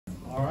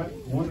All right,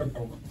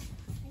 wonderful.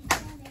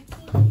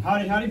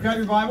 Howdy, howdy. Grab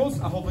your Bibles.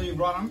 Hopefully you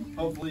brought them.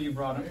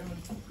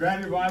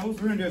 Grab your Bibles.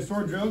 We're going to do a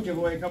sword drill, give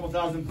away a couple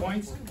thousand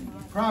points.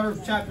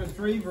 Proverbs chapter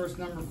 3, verse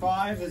number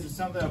 5. This is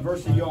a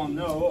verse that you all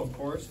know, of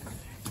course.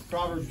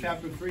 Proverbs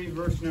chapter 3,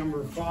 verse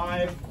number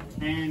 5,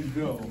 and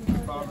go.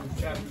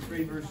 Proverbs chapter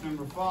 3, verse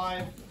number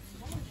 5.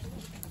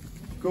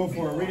 Go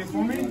for it. Read it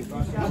for me.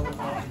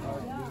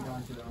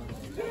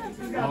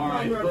 All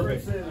right,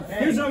 perfect.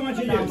 Here's what I want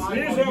you to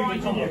do.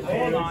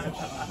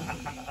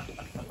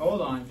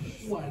 Hold on.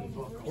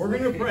 We're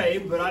going to pray,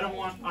 but I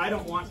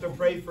don't want to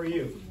pray for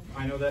you.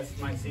 I know that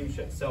might seem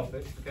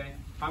selfish, okay?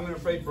 I'm going to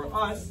pray for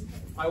us.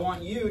 I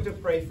want you to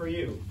pray for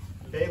you.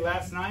 Okay,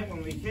 last night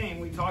when we came,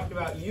 we talked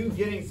about you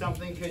getting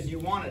something because you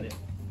wanted it.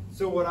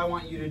 So what I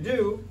want you to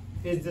do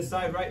is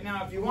decide right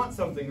now if you want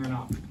something or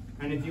not.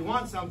 And if you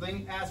want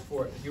something, ask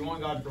for it. If you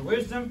want God for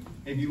wisdom,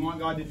 if you want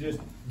God to just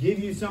give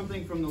you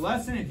something from the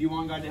lesson, if you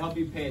want God to help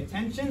you pay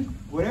attention,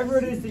 whatever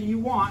it is that you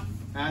want,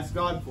 ask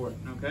God for it,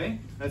 okay?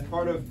 That's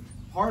part of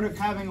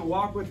having a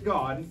walk with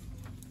God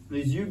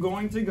is you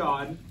going to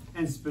God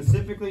and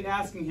specifically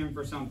asking Him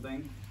for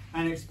something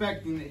and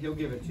expecting that He'll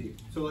give it to you.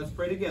 So let's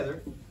pray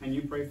together, and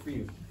you pray for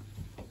you.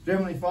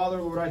 Heavenly Father,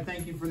 Lord, I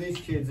thank you for these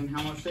kids and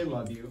how much they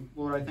love you.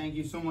 Lord, I thank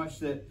you so much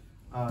that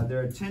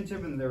they're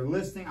attentive and they're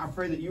listening. I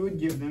pray that you would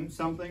give them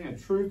something, a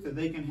truth that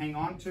they can hang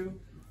on to.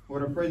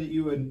 Lord, I pray that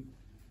you would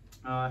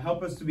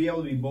help us to be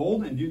able to be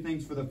bold and do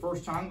things for the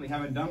first time we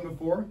haven't done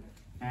before.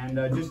 And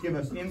just give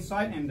us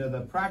insight into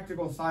the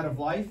practical side of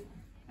life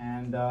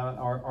and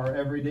our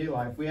everyday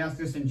life. We ask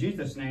this in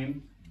Jesus'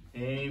 name.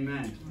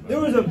 Amen.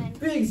 There was a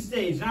big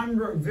stage, and I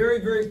remember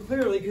very, very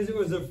clearly because it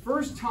was the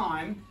first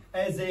time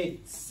as a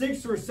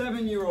 6 or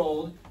 7 year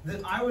old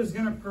that I was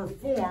going to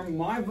perform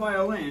my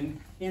violin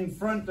in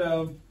front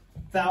of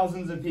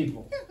thousands of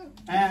people.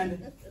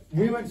 And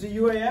we went to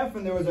UAF,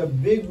 and there was a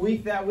big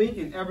week that week,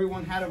 and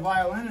everyone had a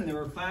violin, and there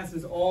were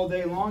classes all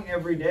day long,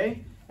 every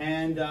day.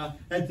 And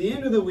at the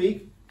end of the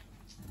week,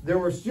 there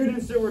were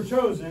students that were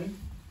chosen,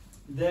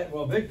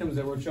 victims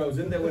that were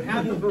chosen, that would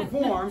have to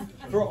perform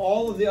for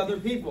all of the other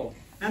people.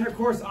 And of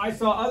course, I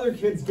saw other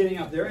kids getting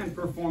up there and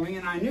performing,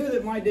 and I knew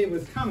that my day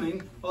was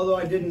coming, although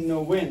I didn't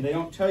know when. They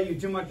don't tell you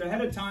too much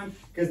ahead of time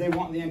because they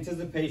want the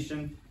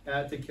anticipation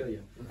to kill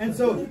you. And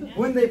so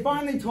when they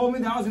finally told me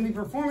that I was going to be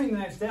performing the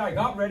next day, I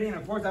got ready, and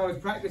of course I was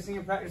practicing.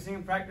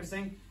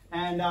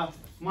 And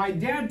my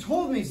dad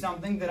told me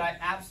something that I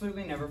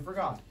absolutely never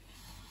forgot.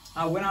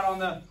 I went out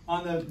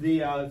on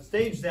the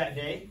stage that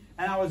day,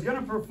 and I was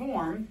going to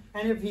perform,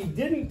 and if he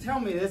didn't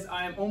tell me this,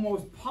 I am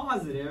almost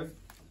positive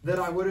that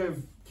I would have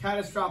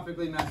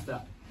catastrophically messed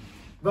up.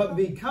 But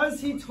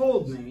because he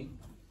told me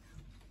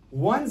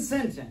one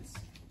sentence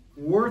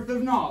worth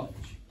of knowledge,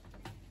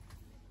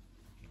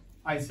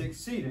 I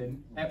succeeded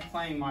at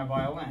playing my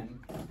violin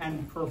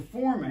and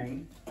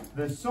performing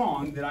the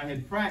song that I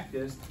had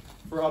practiced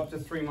for up to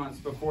 3 months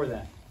before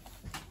that.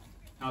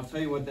 I'll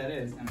tell you what that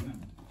is in a minute.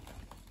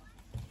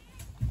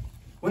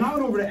 When I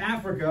went over to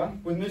Africa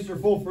with Mr.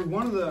 Fulford,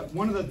 one of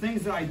the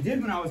things that I did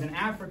when I was in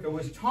Africa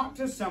was talk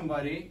to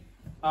somebody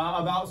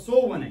about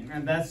soul winning.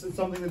 And that's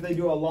something that they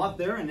do a lot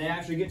there, and they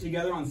actually get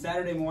together on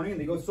Saturday morning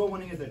and they go soul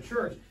winning as a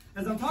church.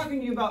 As I'm talking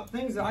to you about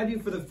things that I do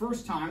for the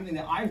first time and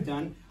that I've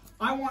done,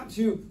 I want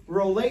to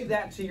relate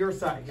that to your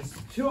side. Because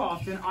too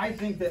often I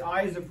think that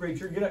I as a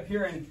preacher get up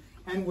here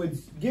and would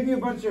give you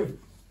a bunch of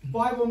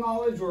Bible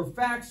knowledge or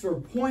facts or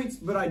points,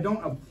 but I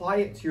don't apply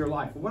it to your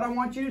life. What I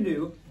want you to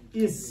do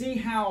is see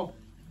how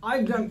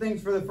I've done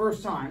things for the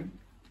first time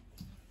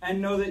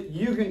and know that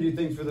you can do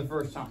things for the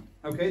first time.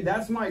 Okay,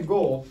 that's my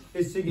goal,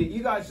 is to get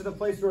you guys to the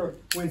place where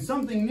when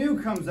something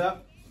new comes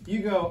up, you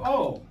go,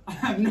 oh, I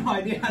have no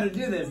idea how to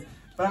do this,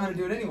 but I'm going to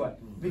do it anyway.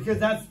 Because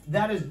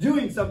that is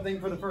doing something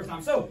for the first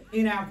time. So,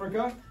 in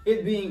Africa,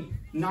 it being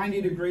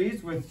 90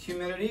 degrees with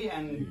humidity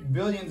and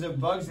billions of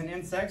bugs and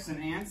insects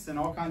and ants and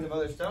all kinds of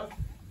other stuff,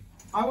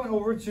 I went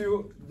over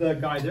to the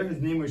guy there.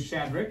 His name was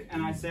Shadrach.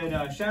 And I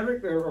said,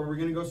 Shadrach, we're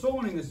going to go soul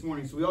winning this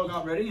morning. So we all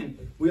got ready, and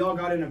we all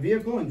got in a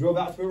vehicle and drove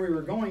out to where we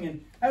were going.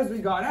 And as we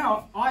got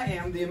out, I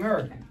am the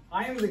American.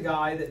 I am the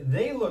guy that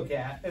they look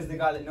at as the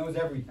guy that knows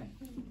everything,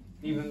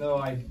 even though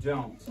I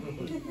don't.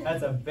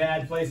 That's a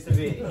bad place to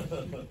be.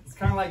 It's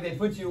kind of like they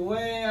put you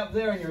way up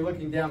there and you're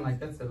looking down like,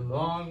 that's a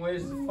long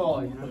ways to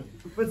fall, you know.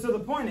 But so the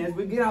point is,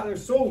 we get out there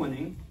soul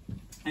winning.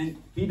 And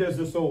he does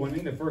the soul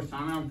winning the first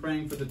time. I'm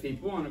praying for the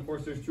people. And, of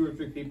course, there's 2 or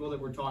 3 people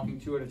that we're talking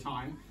to at a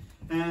time.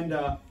 And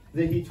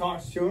then he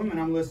talks to them, and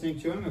I'm listening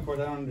to him. Of course,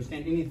 I don't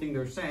understand anything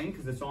they're saying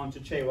because it's all in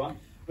Chichewa.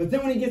 But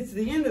then when he gets to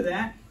the end of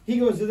that, he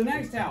goes to the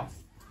next house.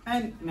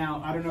 And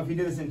now, I don't know if he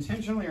did this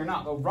intentionally or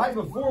not, but right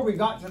before we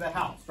got to the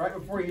house, right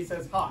before he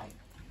says hi,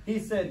 he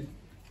said,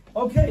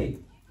 okay,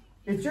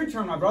 it's your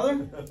turn, my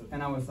brother.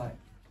 And I was like,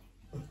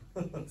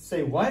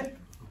 say what?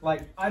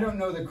 Like, I don't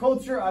know the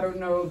culture. I don't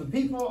know the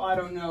people. I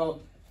don't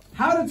know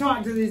how to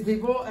talk to these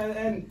people,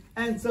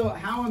 and so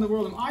how in the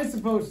world am I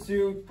supposed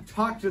to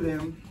talk to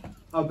them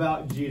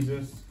about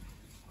Jesus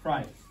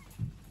Christ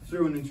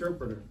through an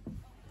interpreter?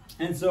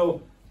 And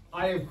so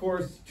I, of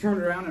course,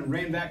 turned around and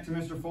ran back to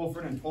Mr.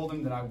 Fulford and told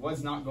him that I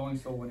was not going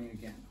soul winning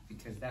again,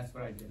 because that's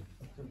what I did.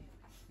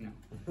 No.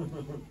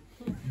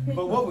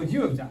 But what would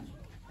you have done?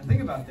 And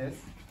think about this.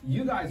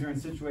 You guys are in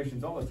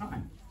situations all the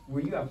time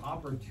where you have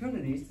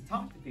opportunities to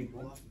talk to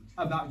people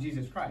about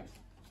Jesus Christ.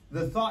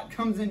 The thought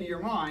comes into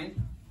your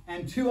mind,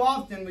 and too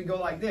often we go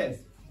like this,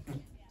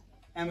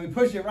 and we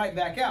push it right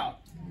back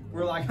out.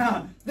 We're like,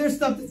 there's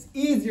stuff that's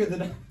easier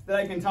that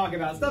I can talk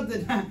about, stuff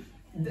that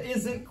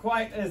isn't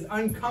quite as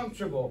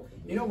uncomfortable.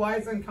 You know why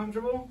it's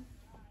uncomfortable?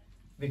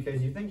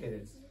 Because you think it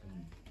is.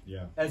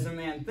 Yeah. As a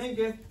man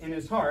thinketh in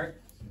his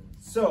heart,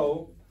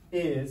 so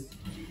is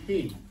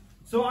he.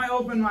 So I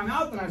opened my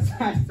mouth and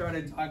I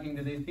started talking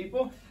to these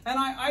people. And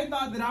I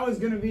thought that I was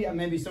going to be,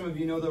 maybe some of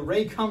you know, the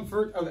Ray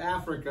Comfort of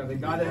Africa, the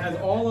guy that has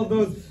all of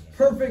those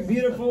perfect,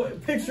 beautiful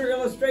picture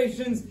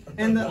illustrations,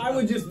 and that I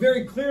would just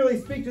very clearly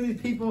speak to these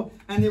people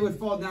and they would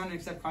fall down and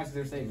accept Christ as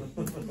their Savior.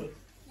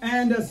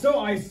 And so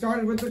I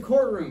started with the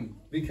courtroom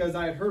because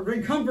I had heard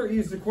Ray Comfort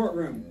use the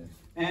courtroom.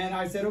 And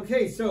I said,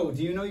 okay, so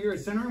do you know you're a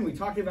sinner? And we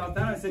talked about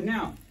that. I said,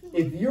 now,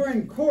 if you're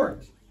in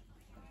court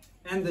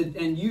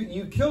and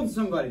you killed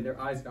somebody, their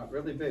eyes got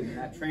really big, and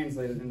that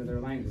translated into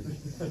their language.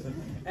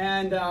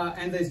 And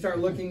they start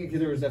looking, because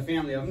there was a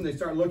family of them, they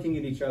start looking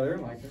at each other,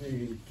 like, hey,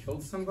 you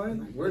killed somebody?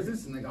 Like, where's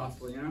this in the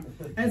gospel, you know?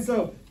 And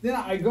so then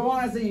I go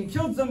on and say, you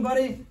killed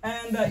somebody,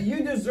 and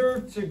you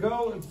deserve to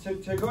go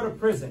to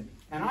prison.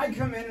 And I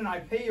come in and I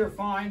pay your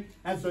fine.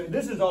 And so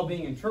this is all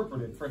being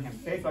interpreted for him.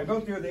 Okay, so I go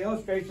through the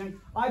illustration.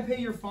 I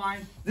pay your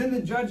fine. Then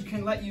the judge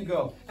can let you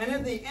go. And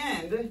at the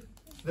end,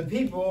 the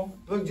people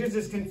look just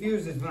as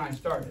confused as when I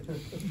started.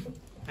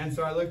 And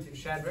so I looked at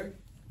Shadrach.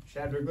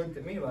 Shadrach looked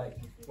at me like,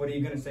 what are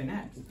you going to say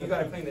next? You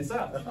got to clean this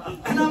up.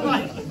 And I'm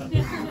like,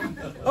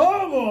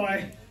 oh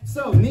boy.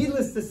 So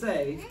needless to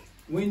say,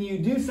 when you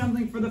do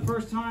something for the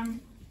first time,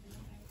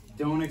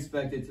 don't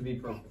expect it to be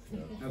perfect.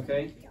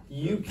 Okay?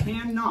 You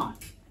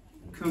cannot.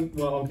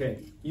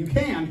 You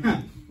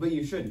can, but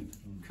you shouldn't.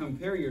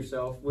 Compare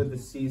yourself with a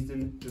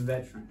seasoned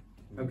veteran.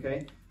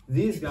 Okay?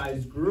 These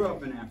guys grew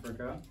up in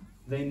Africa.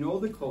 They know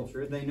the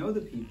culture. They know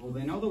the people.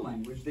 They know the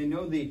language. They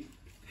know the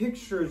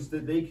pictures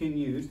that they can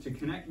use to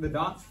connect the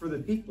dots for the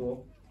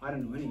people. I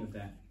don't know any of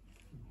that.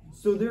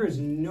 So there is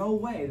no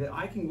way that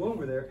I can go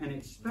over there and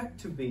expect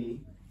to be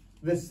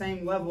the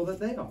same level that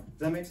they are. Does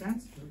that make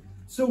sense?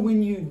 So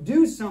when you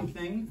do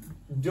something,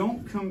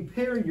 don't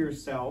compare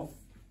yourself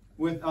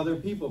with other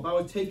people. If I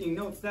was taking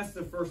notes, that's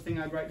the first thing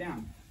I'd write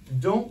down.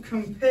 Don't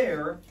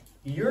compare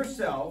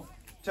yourself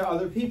to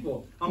other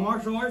people. A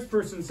martial arts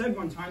person said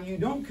one time, you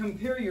don't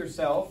compare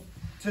yourself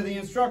to the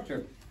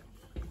instructor.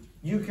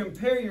 You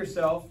compare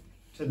yourself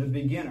to the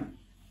beginner.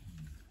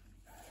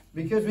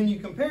 Because when you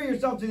compare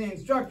yourself to the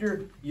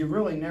instructor, you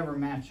really never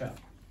match up.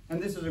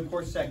 And this is, of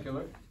course,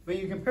 secular. But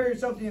you compare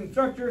yourself to the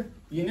instructor,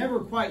 you never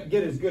quite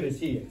get as good as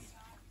he is.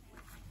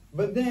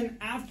 But then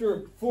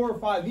after 4 or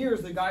 5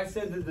 years, the guy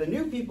said that the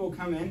new people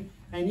come in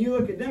and you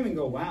look at them and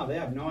go, wow, they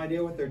have no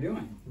idea what they're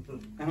doing.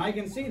 And I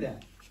can see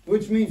that,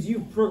 which means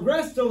you've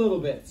progressed a little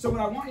bit. So what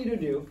I want you to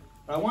do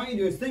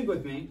is think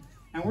with me,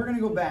 and we're going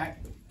to go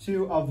back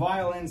to a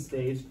violin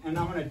stage, and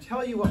I'm going to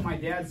tell you what my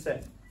dad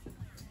said.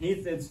 He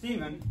said,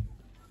 Stephen,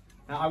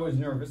 now I was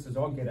nervous as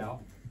all get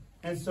out,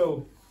 and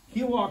so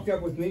he walked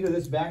up with me to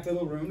this back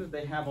little room that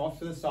they have off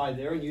to the side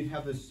there, and you'd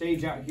have the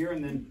stage out here,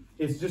 and then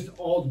it's just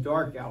all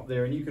dark out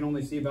there, and you can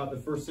only see about the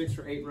first 6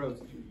 or 8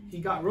 rows. He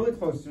got really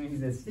close to me. He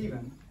said,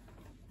 Stephen,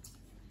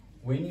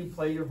 when you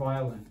play your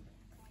violin,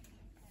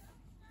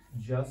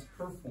 just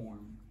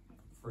perform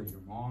for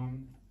your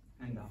mom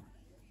and I.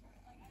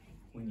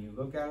 When you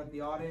look out at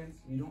the audience,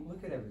 you don't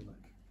look at everybody.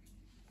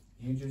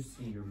 You just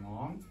see your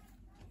mom,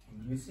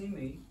 and you see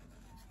me.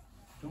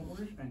 Don't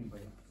worry about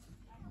anybody else.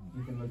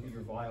 You can look at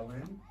your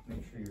violin,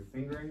 make sure your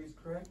fingering is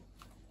correct,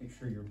 make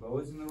sure your bow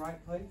is in the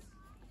right place.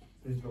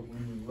 But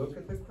when you look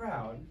at the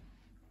crowd,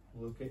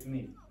 look at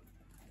me.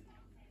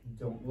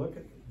 Don't look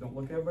at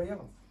everybody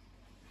else.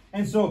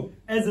 And so,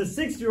 as a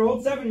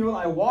 6-year-old, 7-year-old,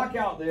 I walk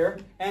out there,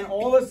 and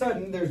all of a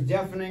sudden, there's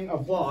deafening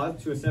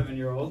applause to a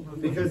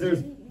 7-year-old because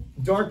there's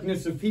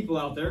darkness of people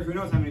out there. Who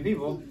knows how many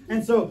people?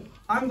 And so,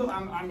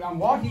 I'm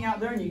walking out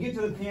there, and you get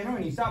to the piano,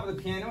 and you stop at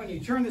the piano, and you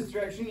turn this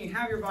direction. You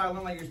have your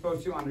violin like you're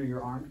supposed to under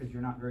your arm because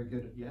you're not very good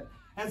at it yet.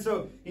 And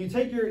so, you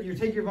take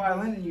your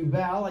violin and you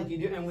bow like you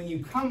do, and when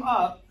you come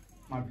up,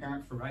 my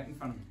parents were right in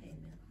front of me,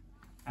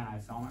 and I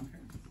saw my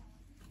parents,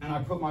 and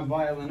I put my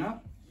violin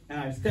up, and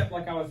I stepped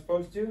like I was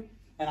supposed to.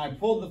 And I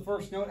pulled the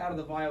first note out of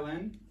the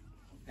violin,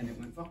 and it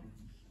went fine.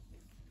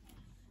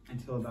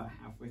 Until about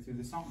halfway through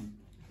the song.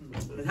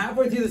 And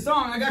halfway through the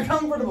song, I got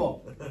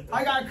comfortable.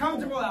 I got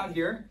comfortable out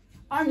here.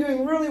 I'm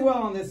doing really well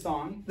on this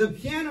song. The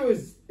piano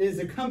is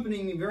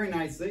accompanying me very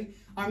nicely.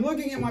 I'm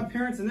looking at my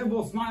parents, and they're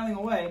both smiling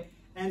away.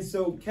 And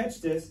so,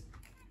 catch this.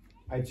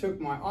 I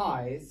took my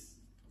eyes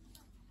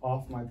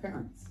off my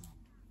parents.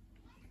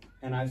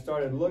 And I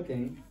started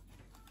looking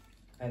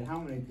at how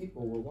many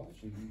people were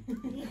watching me.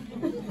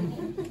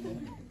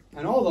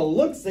 And all the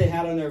looks they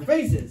had on their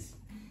faces.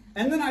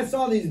 And then I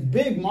saw these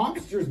big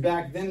monsters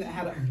back then that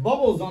had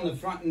bubbles on the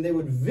front, and they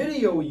would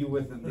video you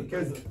with them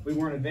because we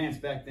weren't advanced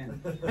back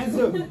then. And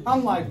so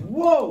I'm like,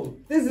 whoa,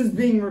 this is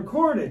being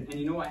recorded. And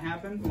you know what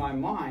happened? My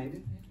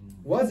mind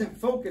wasn't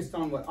focused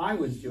on what I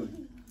was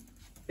doing.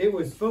 It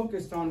was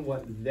focused on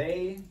what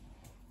they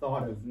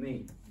thought of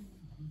me.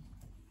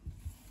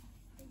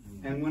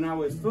 And when I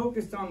was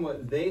focused on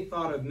what they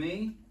thought of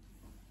me,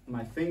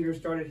 my fingers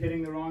started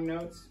hitting the wrong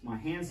notes, my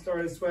hands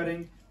started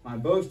sweating, my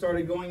bow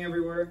started going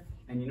everywhere.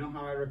 And you know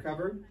how I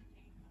recovered?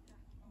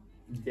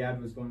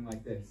 Dad was going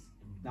like this.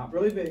 Not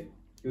really big.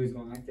 He was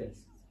going like this.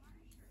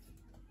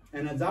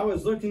 And as I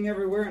was looking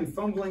everywhere and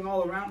fumbling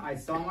all around, I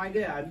saw my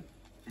dad,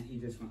 and he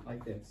just went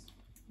like this.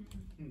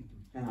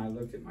 And I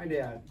looked at my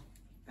dad,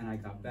 and I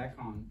got back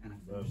on, and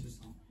I finished the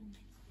song.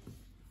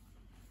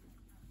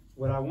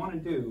 What I want to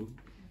do,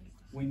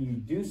 when you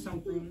do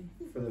something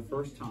for the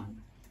first time,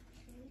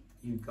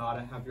 you've got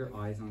to have your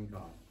eyes on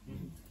God.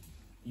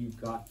 You've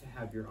got to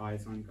have your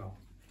eyes on God.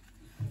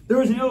 There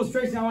was an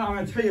illustration, I'm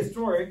going to tell you a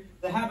story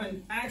that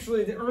happened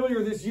actually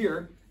earlier this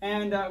year,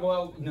 and,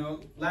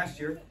 last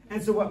year.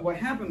 And so what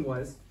happened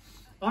was,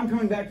 I'm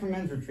coming back from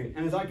men's retreat,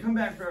 and as I come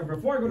back,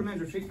 before I go to men's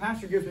retreat,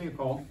 Pastor gives me a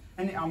call,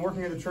 and I'm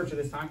working at the church at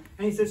this time,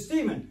 and he says,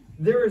 Stephen,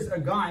 there is a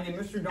guy named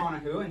Mr.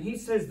 Donahue, and he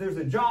says there's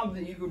a job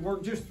that you could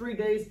work just 3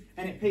 days,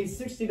 and it pays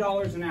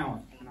 $60 an hour.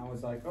 And I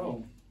was like,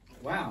 oh,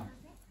 wow.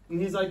 And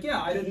he's like,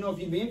 yeah, I didn't know if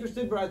you'd be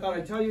interested, but I thought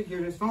I'd tell you,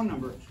 here's his phone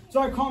number. So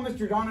I call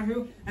Mr.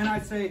 Donahue, and I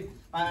say,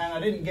 I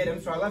didn't get him,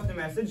 so I left a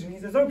message, and he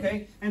says,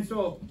 okay. And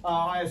so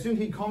I assumed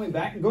he'd call me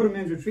back and go to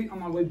men's retreat. On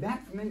my way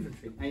back from men's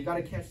retreat, and you got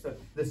to catch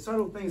the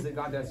subtle things that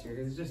God does here,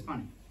 because it's just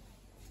funny.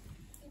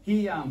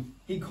 He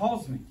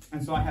calls me,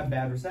 and so I have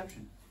bad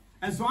reception.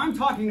 And so I'm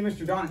talking to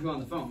Mr. Donahue on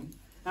the phone,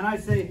 and I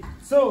say,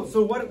 so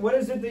what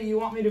is it that you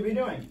want me to be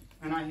doing?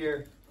 And I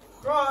hear,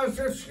 oh, it's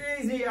just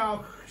easy,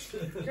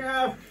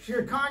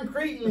 your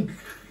concrete and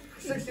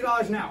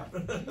 $60 an hour.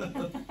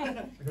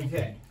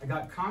 Okay, I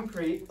got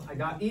concrete, I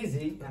got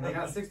easy, and I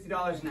got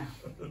 $60 an hour.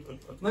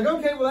 I'm like,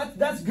 okay, well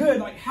that's good.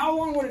 Like, how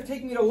long would it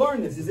take me to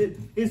learn this? Is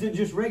it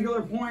just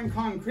regular pouring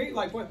concrete?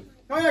 Like what?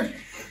 Oh yeah,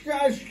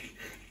 guys,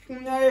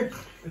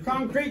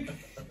 concrete,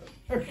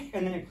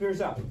 and then it clears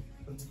up.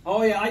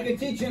 Oh yeah, I could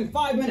teach you in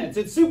 5 minutes.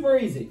 It's super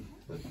easy.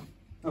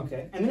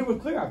 Okay, and then it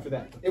would clear after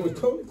that. It was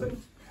totally clear.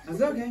 I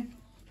said, okay,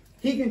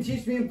 he can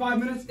teach me in 5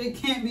 minutes. It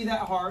can't be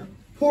that hard.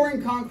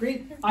 Pouring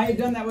concrete. I had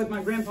done that with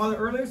my grandfather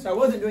earlier, so I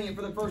wasn't doing it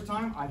for the first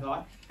time, I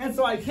thought. And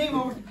so I came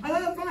over. I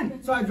thought, that's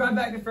fine. So I drive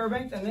back to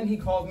Fairbanks, and then he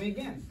called me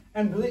again.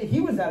 And he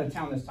was out of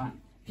town this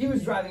time. He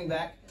was driving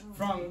back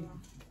from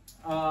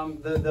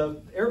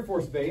the Air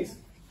Force Base.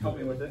 Help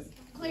me with this.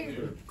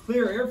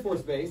 Clear Air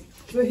Force Base.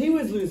 So he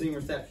was losing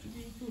reception.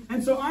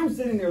 And so I'm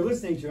sitting there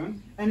listening to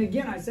him. And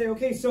again, I say,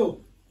 okay, so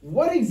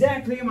what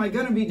exactly am I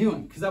going to be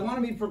doing? Because I want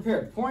to be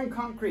prepared. Pouring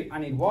concrete. I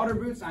need water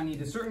boots. I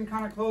need a certain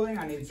kind of clothing.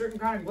 I need a certain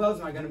kind of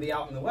gloves. Am I going to be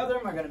out in the weather?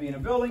 Am I going to be in a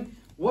building?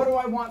 What do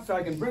I want so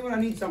I can bring what I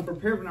need so I'm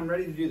prepared when I'm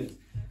ready to do this?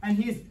 And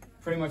he's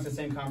pretty much the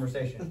same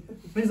conversation.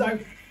 He's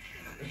like,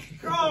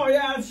 oh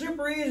yeah, it's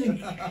super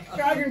easy.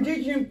 I can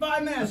teach you in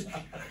 5 minutes.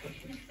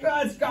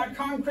 It's got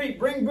concrete.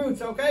 Bring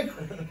boots, okay?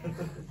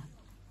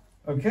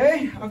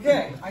 Okay,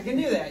 I can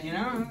do that, you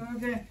know,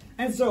 okay.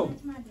 And so,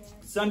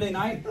 Sunday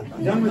night,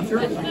 done with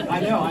church. I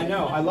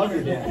know, I love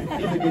your dad.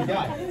 He's a good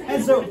guy.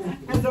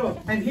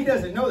 And he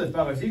doesn't know this,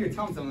 by the way, so you can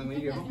tell him something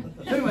when you get home.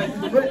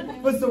 Anyway,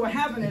 but so what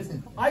happened is,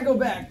 I go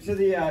back to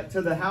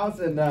the house,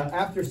 and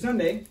after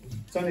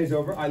Sunday's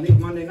over, I leave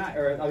Sunday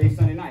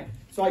night.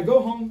 So I go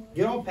home,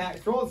 get all packed,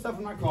 throw all the stuff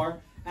in my car,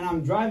 and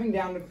I'm driving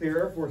down to Clear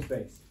Air Force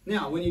Base.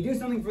 Now, when you do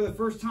something for the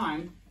first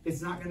time,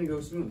 it's not going to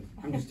go smooth.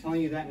 I'm just telling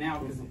you that now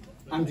because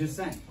I'm just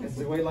saying. It's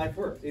the way life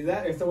works.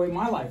 It's the way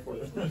my life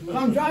works. So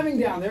I'm driving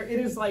down there. It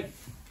is like,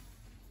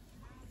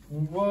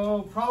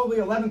 well, probably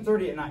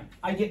 11:30 at night.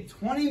 I get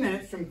 20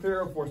 minutes from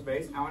Clear Air Force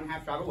Base, hour and a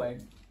half drive away.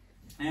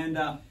 And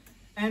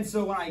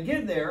so when I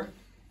get there,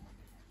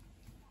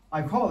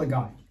 I call the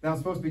guy that I'm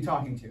supposed to be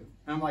talking to. And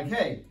I'm like,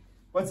 hey,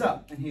 what's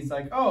up? And he's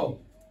like, oh,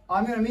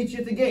 I'm going to meet you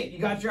at the gate. You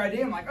got your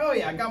ID? I'm like, oh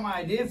yeah, I got my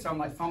ID. So I'm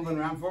like fumbling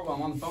around for it while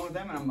I'm on the phone with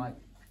them. And I'm like,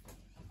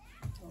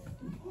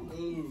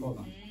 hold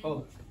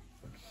on.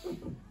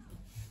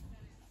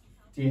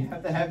 Do you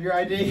have to have your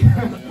ID?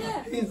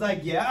 He's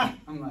like, yeah.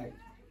 I'm like,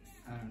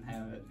 I don't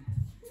have it.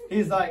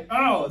 He's like,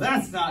 oh,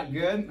 that's not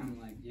good. I'm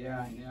like,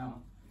 yeah, I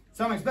know.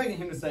 So I'm expecting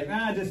him to say,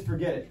 nah, just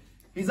forget it.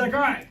 He's like,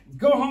 all right,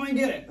 go home and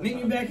get it. Meet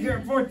me back here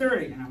at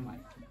 4:30. And I'm like,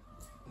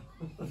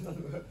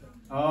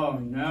 oh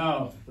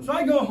no. So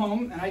I go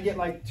home and I get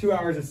like 2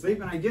 hours of sleep,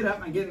 and I get up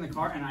and I get in the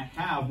car and I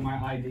have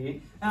my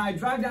ID. And I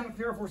drive down to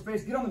Clear Air Force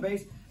Base, get on the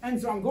base,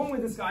 and so I'm going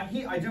with this guy.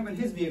 I jump in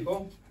his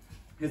vehicle,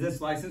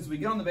 his license. We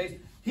get on the base.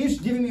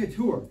 He's giving me a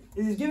tour.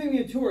 He's giving me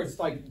a tour. It's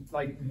like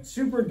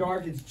super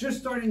dark. It's just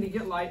starting to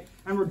get light.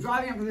 And we're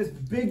driving up to this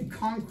big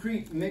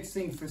concrete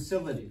mixing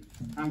facility.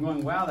 I'm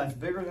going, wow, that's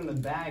bigger than the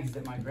bags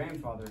that my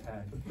grandfather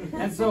had.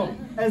 And so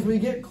as we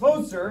get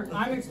closer,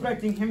 I'm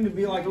expecting him to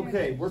be like,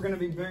 okay, we're going to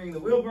be bringing the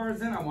wheelbarrows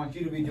in. I want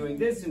you to be doing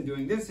this and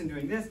doing this and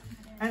doing this.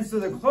 And so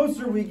the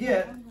closer we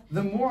get,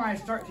 the more I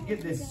start to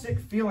get this sick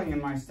feeling in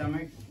my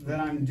stomach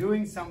that I'm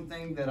doing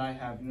something that I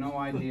have no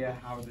idea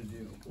how to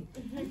do.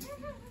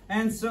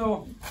 And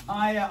so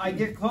I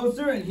get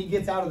closer, and he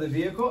gets out of the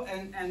vehicle,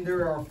 and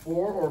there are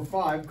 4 or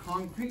 5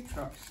 concrete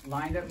trucks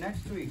lined up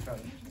next to each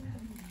other.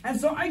 And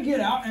so I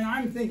get out, and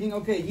I'm thinking,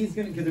 okay, he's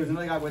going to, because there's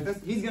another guy with us,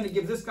 he's going to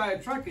give this guy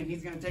a truck, and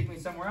he's going to take me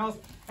somewhere else.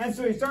 And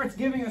so he starts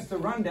giving us the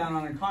rundown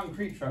on a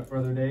concrete truck,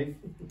 Brother Dave.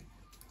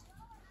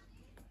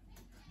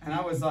 And I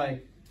was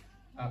like,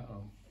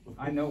 uh-oh,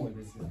 I know where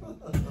this is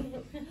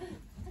going.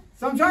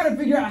 So I'm trying to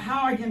figure out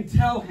how I can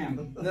tell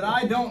him that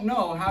I don't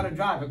know how to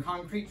drive a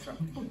concrete truck.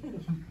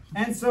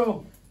 And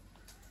so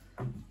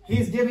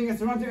he's giving us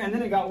a run through, and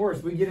then it got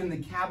worse. We get in the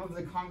cab of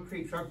the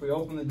concrete truck, we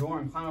open the door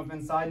and climb up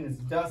inside, and it's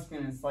dusk,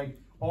 and it's like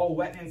all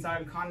wet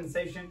inside,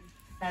 condensation.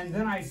 And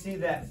then I see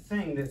that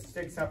thing that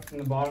sticks up from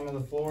the bottom of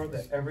the floor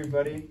that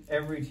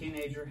every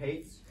teenager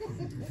hates.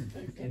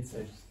 It's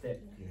a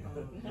stick.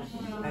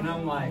 And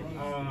I'm like, and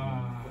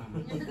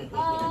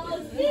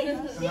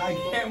I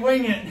can't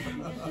wing it.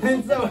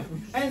 And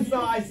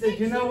so I said,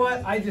 you know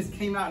what? I just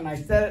came out and I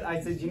said it. I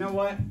said, you know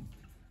what?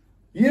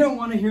 You don't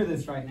want to hear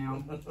this right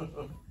now.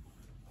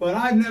 But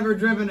I've never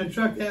driven a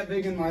truck that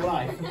big in my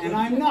life. And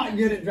I'm not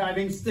good at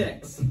driving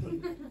sticks.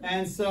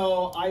 And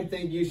so I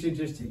think you should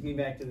just take me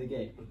back to the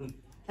gate.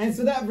 And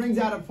so that brings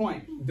out a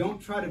point. Don't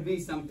try to be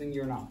something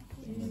you're not.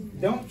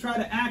 Don't try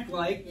to act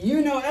like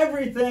you know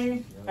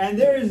everything and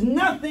there is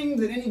nothing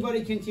that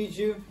anybody can teach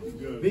you.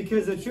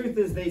 Because the truth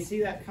is they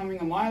see that coming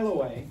a mile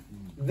away.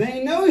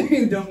 They know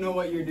you don't know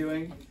what you're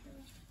doing.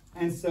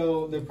 And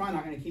so they're probably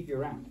not going to keep you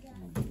around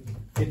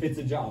if it's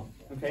a job.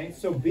 Okay?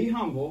 So be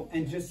humble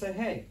and just say,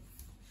 hey,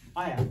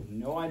 I have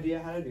no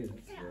idea how to do this.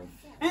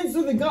 And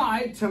so the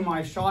guy, to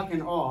my shock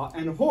and awe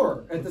and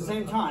horror at the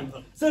same time,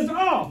 says,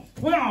 oh,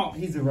 well,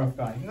 he's a rough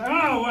guy. He's like,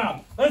 oh,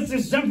 well, let's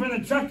just jump in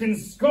the truck and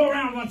go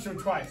around once or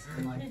twice.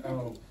 I'm like,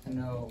 oh,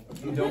 no,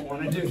 you don't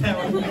want to do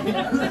that with me.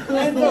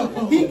 And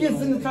so he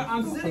gets in the truck.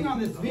 I'm sitting on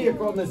this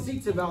vehicle, and the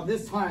seat's about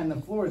this high, and the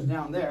floor is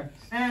down there.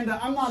 And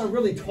I'm not a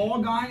really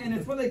tall guy, and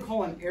it's what they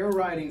call an air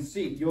riding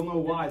seat. You'll know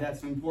why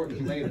that's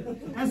important later.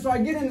 And so I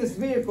get in this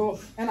vehicle,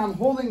 and I'm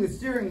holding the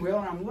steering wheel,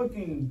 and I'm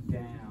looking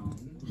down.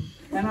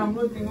 And I'm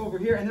looking over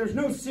here, and there's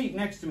no seat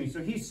next to me.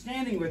 So he's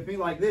standing with me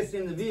like this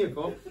in the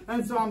vehicle.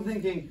 And so I'm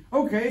thinking,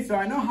 okay, so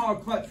I know how a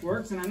clutch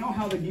works, and I know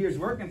how the gears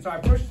work. And so I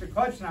pushed the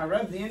clutch, and I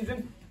revved the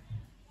engine,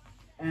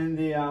 and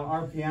the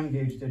RPM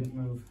gauge didn't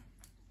move.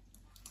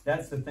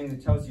 That's the thing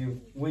that tells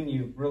you when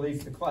you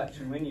release the clutch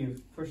and when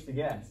you push the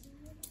gas.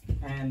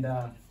 And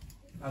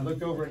I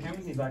looked over at him,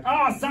 and he's like,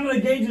 oh, some of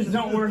the gauges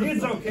don't work.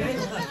 It's okay.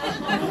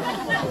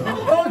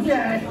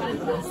 Okay.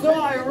 So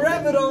I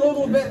rev it a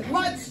little bit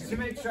much to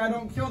make sure I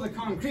don't kill the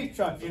concrete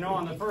truck,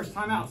 on the first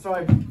time out. So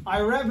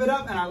I rev it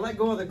up, and I let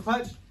go of the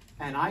clutch,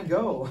 and I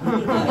go.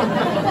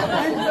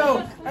 And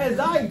so as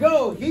I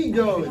go, he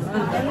goes.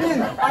 And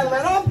then I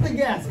let off the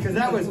gas because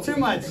that was too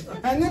much.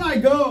 And then I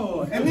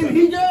go. And then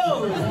he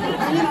goes.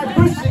 And then I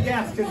push the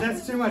gas because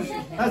that's too much.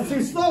 That's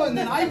too slow. And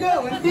then I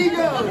go and he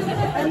goes.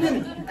 And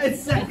then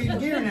it's second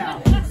gear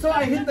now. So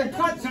I hit the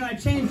clutch and I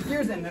change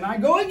gears and then I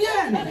go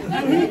again.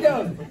 And he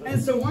goes. And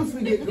so once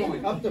we get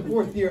going up to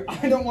fourth gear,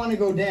 I don't want to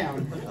go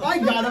down. I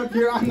got up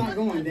here, I'm not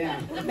going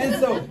down. And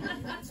so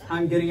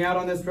I'm getting out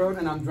on this road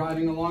and I'm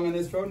driving along on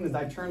this road, and as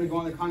I turn to go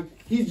on the concrete,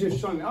 he's just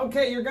showing me,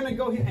 okay, you're going to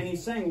go here. And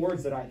he's saying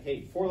words that I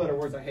hate, 4-letter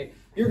words I hate.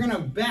 You're going to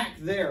back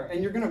there,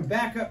 and you're going to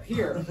back up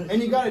here,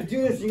 and you got to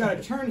do this, you got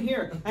to turn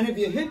here, and if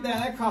you hit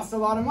that costs a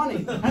lot of money.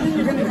 And then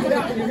you're going to get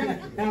out,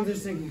 and and I'm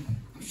just thinking,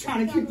 I'm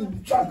trying to keep the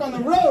truck on the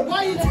road.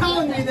 Why are you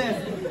telling me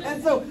this?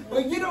 And so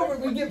we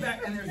get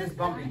back, and there's this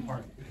bumping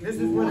part. This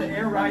is where the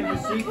air riding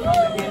seat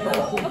comes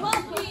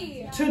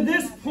in. To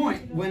this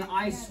point, when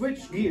I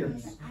switch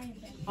gears,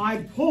 I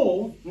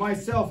pull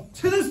myself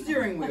to the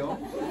steering wheel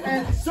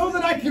and so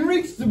that I can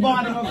reach the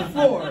bottom of the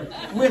floor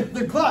with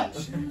the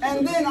clutch.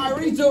 And then I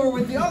reach over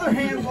with the other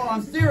hand while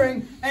I'm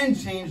steering and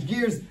change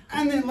gears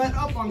and then let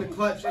up on the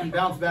clutch and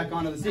bounce back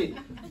onto the seat.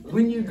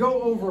 When you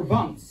go over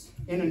bumps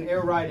in an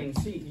air riding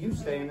seat, you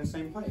stay in the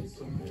same place.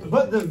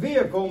 But the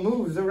vehicle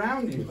moves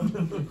around you.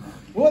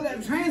 What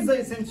that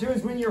translates into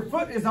is when your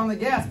foot is on the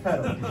gas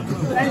pedal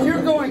and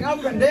you're going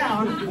up and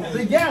down,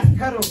 the gas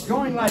pedal's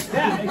going like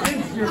that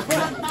against your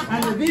foot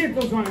and the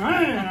vehicle's going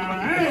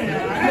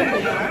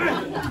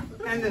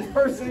and this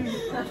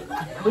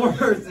poor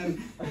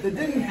person that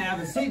didn't have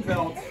a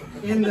seatbelt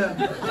in the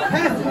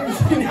passenger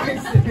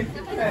seat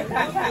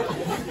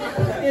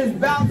is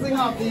bouncing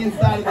off the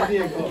inside of the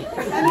vehicle.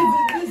 And it's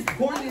at this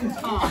point in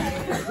time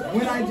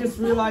when I just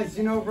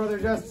realized, Brother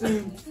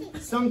Justin,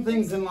 some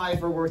things in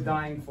life are worth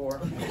dying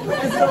for.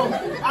 And so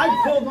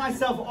I pulled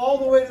myself all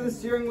the way to the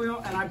steering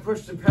wheel and I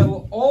pushed the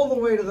pedal all the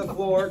way to the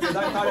floor because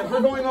I thought if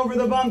we're going over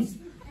the bumps,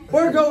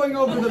 we're going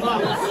over the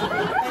bumps.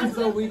 And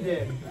so we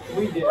did.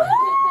 We did.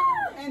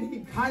 And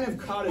he kind of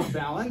caught his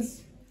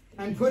balance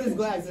and put his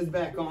glasses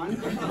back on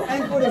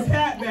and put his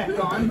hat back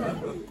on.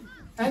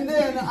 And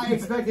then I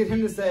expected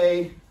him to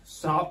say,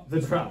 stop the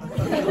truck.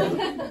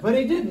 But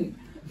he didn't.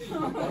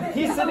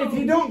 He said, if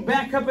you don't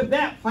back up at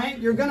that plant,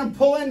 you're going to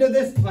pull into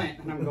this plant.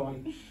 And I'm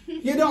going,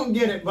 you don't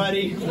get it,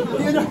 buddy.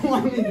 You don't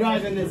want me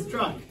driving this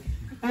truck.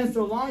 And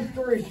so long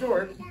story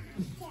short,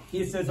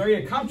 he says, are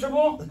you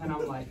comfortable? And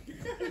I'm like,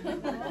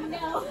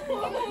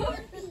 No.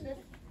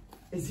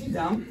 is he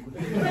dumb?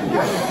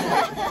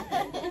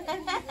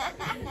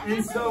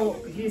 And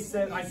so he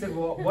said, I said,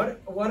 well,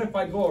 what if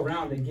I go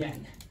around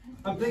again?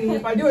 I'm thinking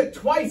if I do it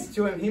twice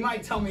to him, he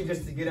might tell me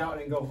just to get out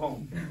and go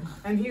home.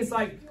 And he's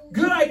like,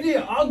 good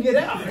idea, I'll get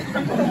out.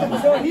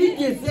 So he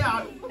gets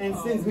out and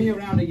sends me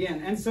around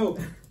again. And so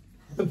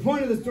the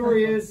point of the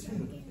story is,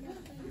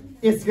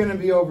 it's going to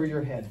be over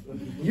your head.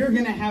 You're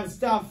going to have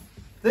stuff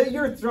that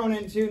you're thrown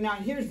into. Now,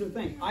 here's the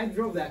thing. I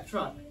drove that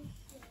truck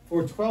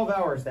for 12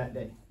 hours that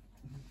day.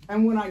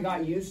 And when I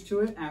got used to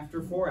it,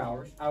 after 4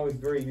 hours, I was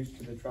very used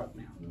to the truck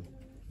now.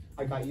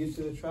 I got used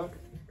to the truck,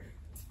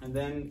 and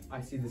then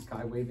I see this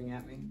guy waving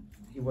at me.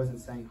 He wasn't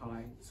saying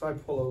hi. So I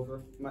pull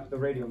over. The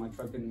radio in my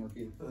truck didn't work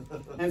either.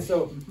 And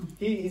so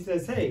he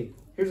says, hey,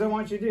 here's what I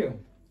want you to do.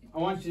 I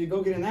want you to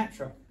go get in that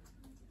truck.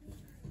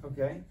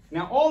 Okay?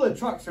 Now, all the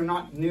trucks are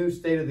not new,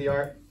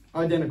 state-of-the-art,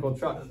 identical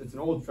trucks. It's an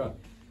old truck.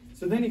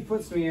 So then he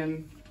puts me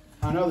in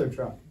another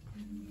truck.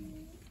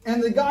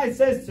 And the guy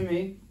says to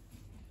me,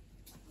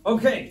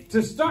 okay,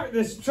 to start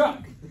this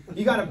truck,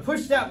 you got to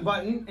push that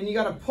button and you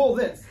got to pull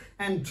this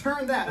and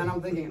turn that. And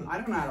I'm thinking, I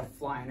don't know how to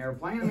fly an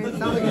airplane. I mean, it's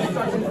not like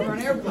instructions for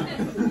an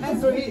airplane.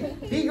 And so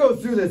he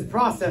goes through this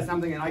process.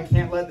 I'm thinking, I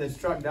can't let this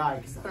truck die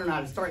because I don't know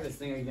how to start this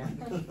thing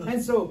again.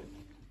 And so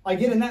I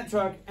get in that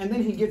truck, and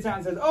then he gets out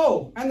and says,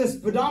 oh, and the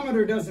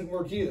speedometer doesn't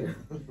work either.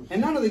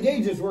 And none of the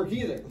gauges work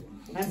either.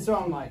 And so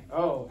I'm like,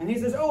 oh. And he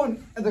says, oh,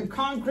 and the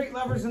concrete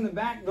levers in the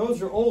back,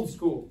 those are old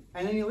school.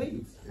 And then he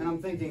leaves. And I'm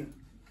thinking,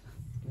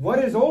 what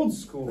is old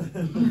school?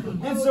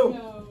 And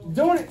so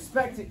don't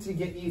expect it to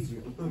get easier.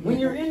 When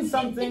you're in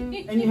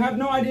something and you have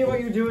no idea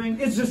what you're doing,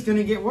 it's just going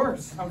to get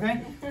worse,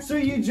 okay? So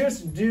you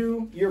just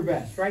do your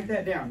best. Write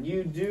that down.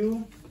 You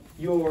do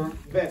your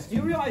best.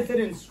 You realize that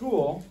in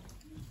school,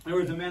 there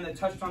was a man that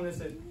touched on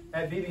this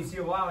at BBC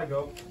a while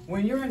ago.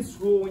 When you're in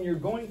school, when you're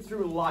going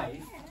through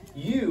life,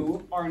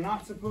 you are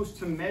not supposed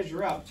to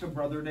measure up to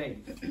Brother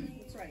Dave.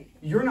 That's right.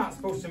 You're not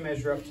supposed to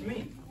measure up to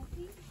me.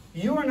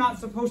 You are not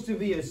supposed to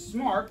be as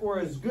smart or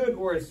as good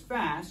or as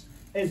fast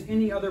as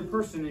any other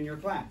person in your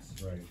class.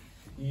 Right.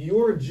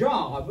 Your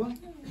job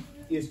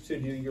is to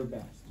do your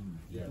best.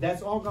 Yeah.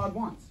 That's all God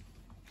wants.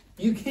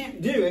 You can't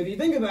do, if you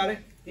think about it,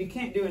 you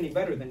can't do any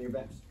better than your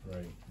best.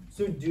 Right.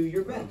 So do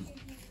your best.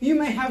 You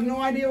may have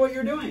no idea what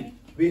you're doing.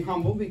 Be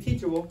humble, be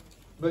teachable,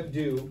 but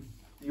do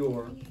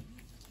your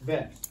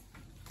best.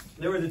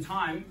 There was a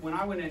time when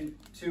I went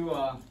into,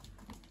 I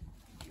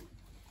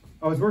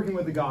was working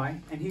with a guy,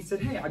 and he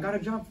said, hey, I got a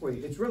job for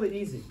you. It's really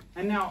easy.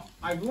 And now,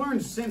 I've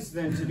learned since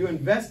then to do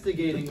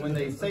investigating when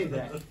they say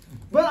that.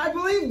 But I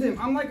believed him.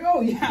 I'm like,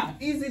 oh, yeah,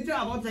 easy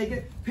job. I'll take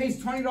it. Pays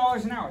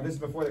 $20 an hour. This is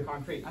before the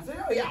concrete. I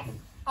said, oh, yeah.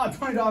 Oh,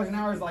 $20 an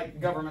hour is like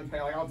government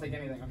pay. Like, I'll take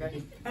anything,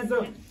 okay? And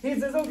so he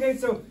says, okay,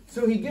 so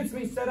he gets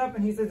me set up,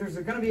 and he says, there's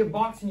going to be a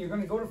box, and you're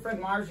going to go to Fred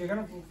Meyer's. You're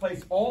going to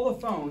place all the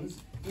phones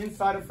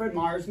inside of Fred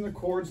Meyer's and the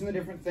cords and the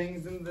different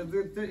things and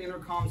the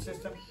intercom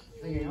system.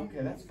 Thinking, okay,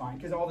 that's fine,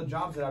 because all the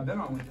jobs that I've been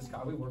on with this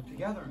guy, we work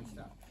together and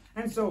stuff.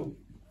 And so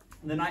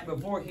the night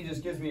before, he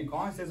just gives me a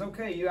call and says,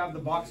 okay, you have the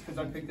box because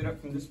I picked it up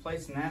from this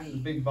place and that, and the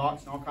big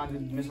box and all kinds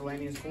of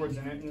miscellaneous cords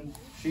in it and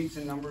sheets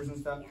and numbers and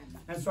stuff.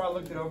 And so I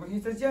looked it over, and he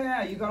says,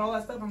 yeah, you got all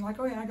that stuff? I'm like,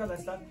 oh, yeah, I got that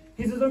stuff.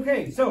 He says,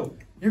 okay, so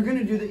you're going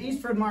to do the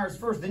East Fred Meyer's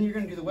first, then you're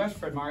going to do the West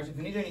Fred Meyer's. If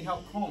you need any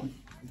help, call me.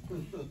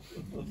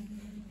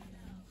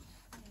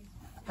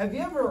 Have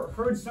you ever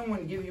heard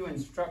someone give you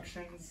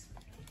instructions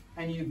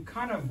and you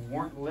kind of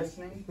weren't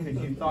listening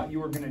because you thought you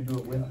were going to do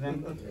it with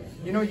them?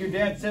 You know, your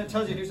dad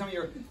tells you to do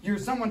something,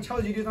 someone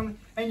tells you to do something,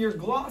 and you're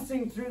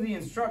glossing through the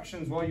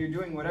instructions while you're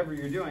doing whatever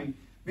you're doing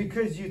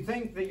because you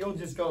think that you'll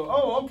just go,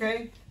 oh,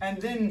 okay,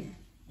 and then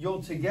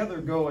you'll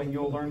together go and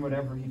you'll learn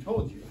whatever he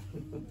told you.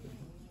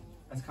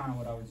 That's kind of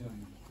what I was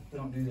doing.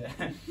 Don't do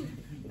that.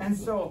 And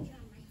so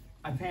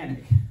I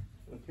panic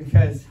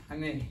because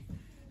I'm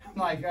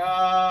like,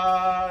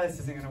 this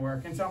isn't going to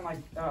work. And so I'm like,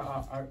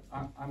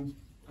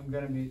 I'm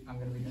gonna be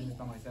doing this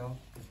by myself.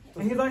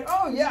 And he's like,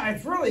 oh yeah,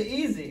 it's really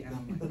easy. And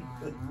I'm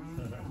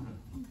like,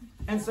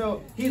 And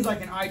so he's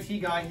like an IT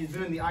guy. He's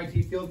been in the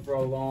IT field for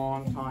a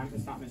long time.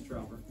 It's not Mr.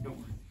 Albert, don't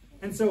worry.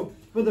 And so,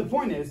 but the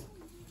point is,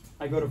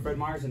 I go to Fred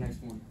Meyer's the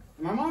next morning.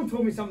 And my mom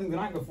told me something the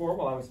night before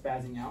while I was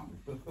spazzing out.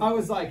 I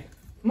was like,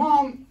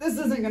 Mom, this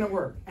isn't gonna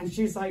work. And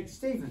she's like,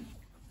 Stephen,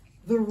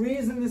 the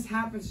reason this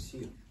happens to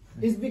you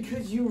is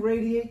because you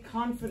radiate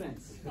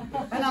confidence.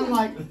 And I'm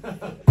like,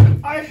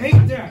 I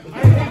hate that. I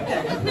hate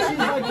that. She's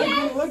like, you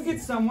can look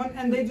at someone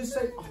and they just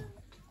say, oh,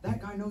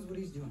 that guy knows what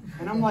he's doing.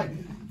 And I'm like,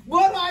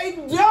 but I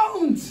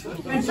don't.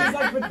 And she's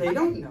like, but they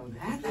don't know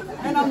that.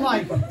 And I'm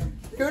like,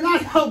 you're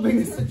not helping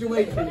the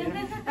situation. You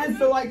know? And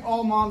so like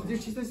all moms do,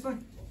 she says, look,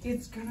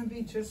 it's going to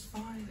be just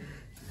fine.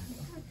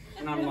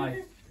 And I'm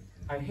like,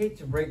 I hate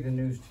to break the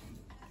news to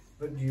you,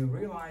 but do you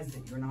realize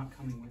that you're not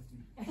coming with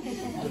me?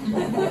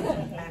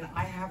 And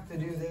I have to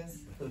do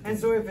this. And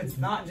so if it's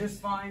not just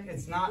fine,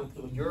 it's not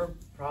your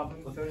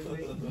problem, so to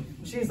speak.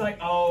 She's like,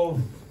 oh.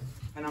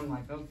 And I'm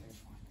like, okay,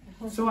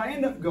 fine. So I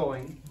end up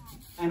going,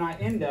 and I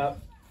end up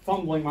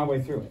fumbling my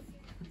way through it.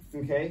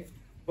 Okay?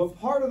 But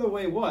part of the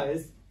way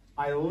was,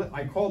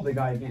 I called the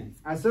guy again.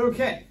 I said,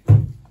 okay,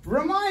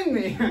 remind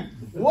me,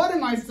 what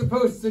am I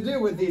supposed to do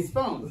with these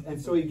phones?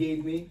 And so he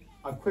gave me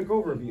a quick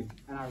overview,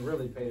 and I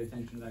really paid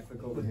attention to that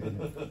quick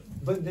overview.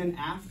 But then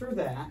after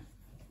that,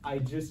 I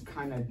just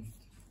kind of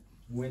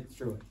went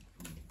through it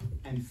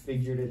and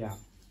figured it out.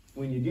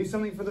 When you do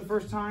something for the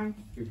first time,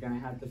 you're going to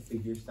have to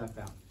figure stuff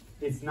out.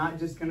 It's not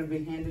just going to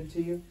be handed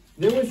to you.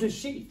 There was a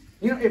sheet.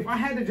 You know, if I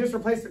had to just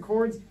replace the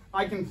cords,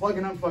 I can plug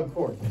and unplug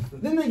cords.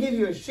 Then they give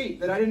you a sheet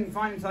that I didn't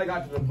find until I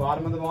got to the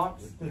bottom of the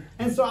box.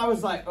 And so I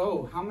was like,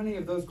 oh, how many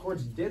of those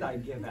cords did I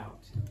give out?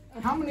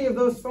 How many of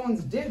those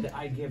phones did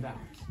I give out?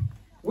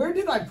 Where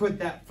did I put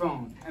that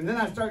phone? And then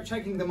I start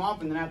checking them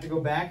off, and then I have to go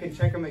back and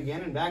check them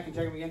again and back and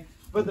check them again.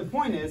 But the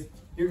point is,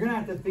 you're going to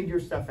have to figure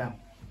stuff out.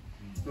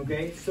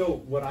 Okay?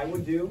 So what I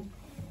would do,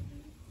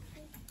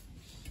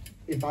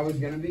 if I was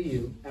going to be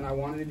you, and I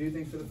wanted to do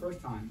things for the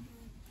first time,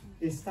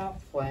 is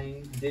stop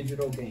playing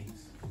digital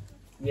games.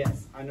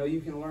 Yes, I know you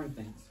can learn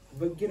things,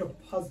 but get a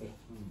puzzle.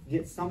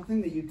 Get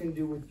something that you can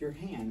do with your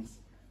hands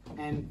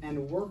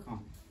and work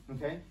on.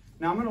 Okay?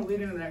 Now I'm going to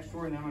lead into the next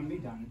story, and then I'm going to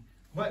be done.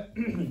 But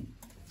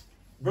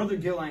Brother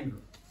Gil Anger,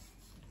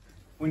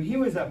 when he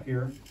was up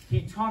here,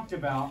 he talked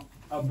about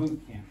a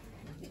boot camp.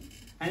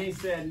 And he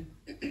said,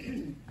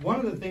 one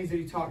of the things that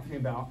he talked to me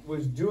about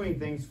was doing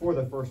things for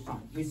the first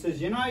time. He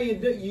says, you know,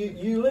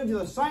 you live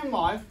the same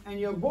life and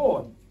you're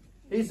bored.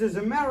 He says,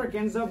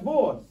 Americans are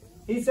bored.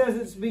 He says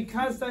it's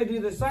because they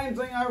do the same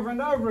thing over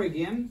and over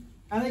again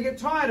and they get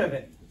tired of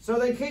it. So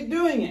they keep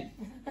doing it.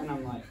 And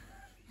I'm like,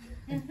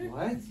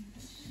 what?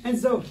 And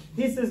so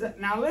he says,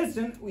 now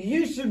listen,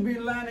 you should be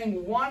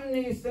learning one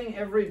new thing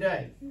every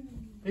day.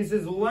 He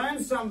says,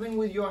 learn something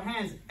with your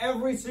hands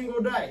every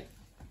single day.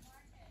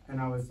 And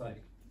I was like,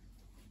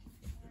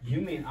 you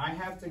mean I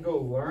have to go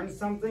learn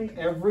something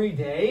every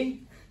day?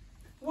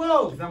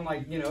 Whoa! Because I'm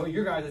like, you know,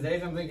 your guys'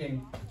 days, I'm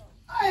thinking,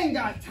 I ain't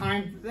got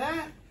time for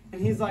that.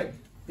 And he's like,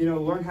 you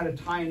know, learn how to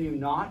tie a new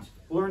knot,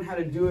 learn how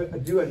to do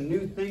a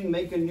new thing,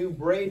 make a new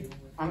braid,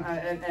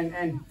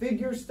 and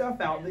figure stuff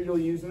out that you'll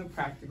use in the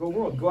practical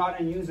world. Go out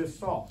and use a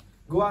saw.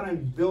 Go out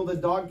and build a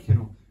dog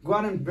kennel. Go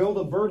out and build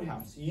a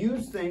birdhouse.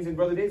 Use things, and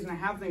Brother Dave's going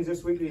to have things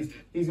this week that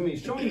he's going to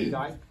be showing you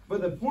guys.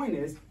 But the point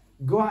is,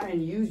 go out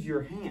and use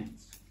your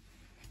hands.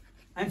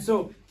 And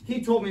so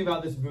he told me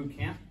about this boot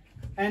camp.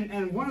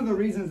 And one of the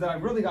reasons that I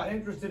really got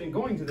interested in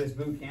going to this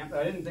boot camp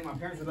that I didn't think my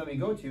parents would let me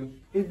go to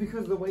is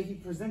because of the way he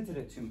presented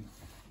it to me.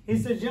 He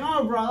said, you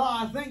know, brother,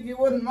 I think you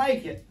wouldn't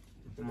make it.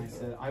 And I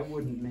said, I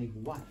wouldn't make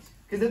what?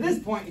 Because at this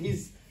point,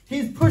 he's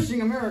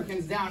pushing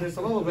Americans down just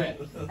a little bit.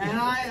 And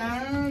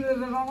I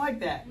don't like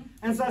that.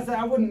 And so I said,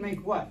 I wouldn't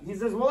make what? He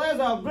says, well, there's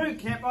a boot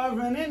camp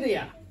over in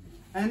India.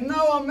 And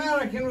no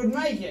American would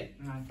make it.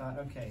 And I thought,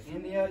 okay,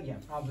 India? Yeah,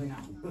 probably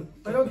not.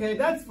 But okay,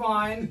 that's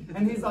fine.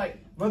 And he's like,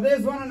 but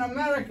there's one in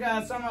America,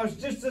 it's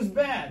almost just as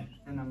bad.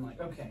 And I'm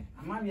like, okay,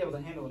 I might be able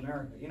to handle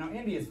America. You know,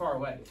 India is far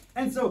away.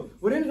 And so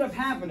what ended up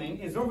happening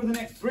is over the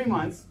next 3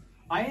 months,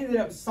 I ended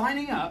up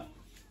signing up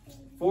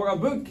for a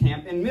boot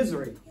camp in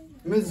Missouri.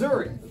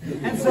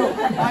 And so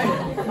I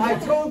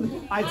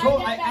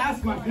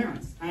asked my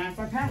parents, I asked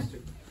my pastor,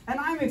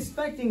 and I'm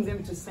expecting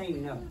them to say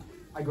no.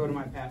 I go to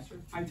my pastor.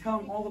 I tell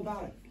him all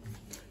about it.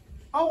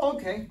 Oh,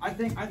 okay. I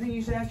think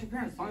you should ask your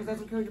parents, as long as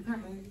that's okay with your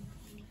parents.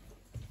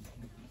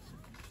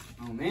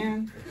 Oh,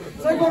 man.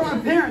 So I go to my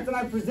parents, and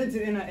I present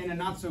it in a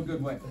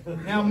not-so-good way.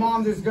 Now,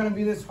 Mom, there's going to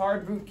be this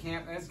hard boot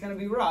camp, and it's going to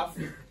be rough,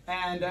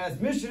 and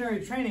it's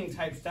missionary training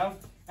type stuff,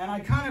 and I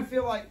kind of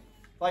feel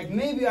like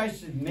maybe I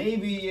should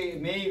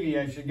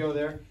go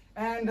there,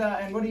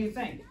 and what do you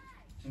think?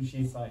 And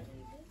she's like,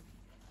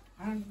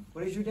 I don't know.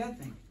 What does your dad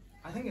think?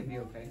 I think it'd be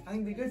okay. I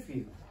think it'd be good for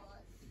you.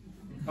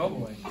 Oh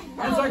boy.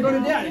 And so I go to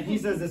Dad, and he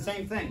says the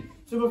same thing.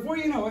 So before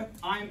you know it,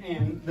 I'm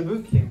in the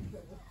boot camp.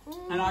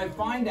 And I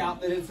find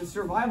out that it's a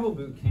survival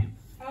boot camp.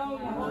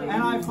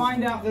 And I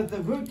find out that the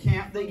boot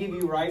camp, they give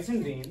you rice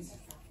and beans,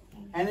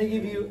 and they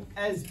give you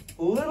as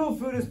little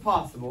food as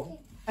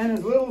possible, and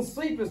as little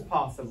sleep as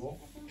possible,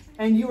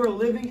 and you are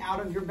living out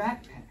of your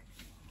backpack.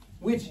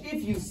 Which,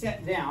 if you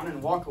sit down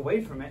and walk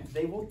away from it,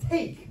 they will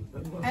take.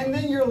 And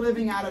then you're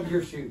living out of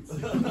your shoes.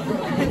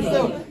 And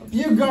so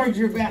you guard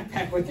your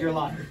backpack with your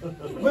life.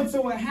 But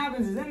so what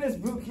happens is in this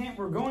boot camp,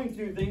 we're going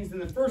through things,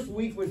 and the first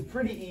week was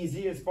pretty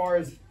easy as far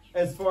as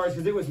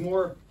because it was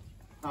more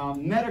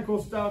medical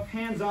stuff,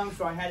 hands-on.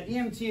 So I had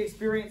EMT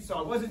experience, so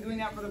I wasn't doing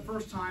that for the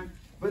first time.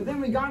 But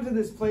then we got to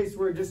this place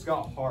where it just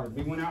got hard.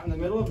 We went out in the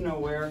middle of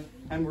nowhere,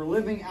 and we're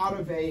living out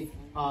of a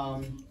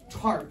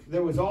tarp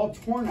that was all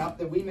torn up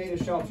that we made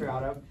a shelter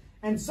out of.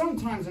 And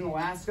sometimes in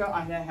Alaska,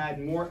 I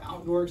had more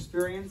outdoor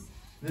experience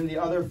than the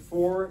other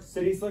 4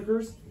 city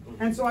slickers.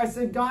 And so I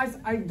said, guys,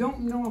 I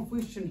don't know if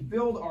we should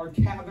build our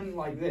cabin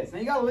like this. Now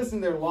you got to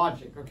listen to their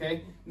logic,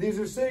 okay? These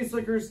are city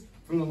slickers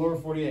from the lower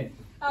 48.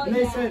 Oh, and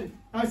they yeah. said,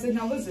 I said,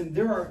 now listen,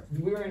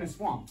 we're in a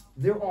swamp.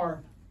 There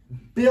are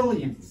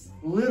billions,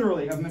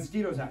 literally, of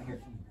mosquitoes out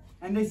here.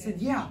 And they said,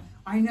 yeah,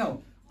 I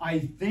know. I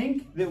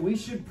think that we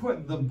should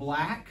put the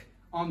black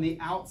on the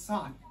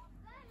outside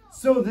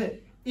so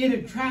that it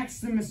attracts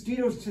the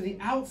mosquitoes to the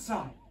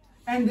outside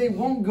and they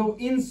won't go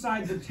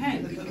inside the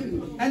tent.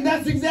 And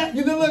that's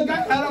exactly the look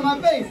I had on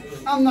my face.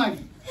 I'm like,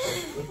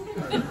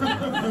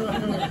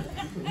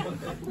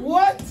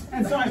 what?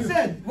 And so I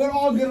said, what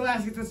all good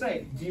Alaskans would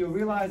say, do you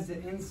realize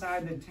that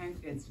inside the tent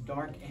it's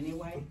dark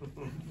anyway?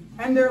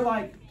 And they're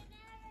like,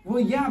 well,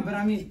 yeah, but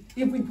I mean,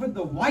 if we put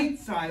the white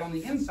side on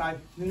the inside,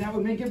 then that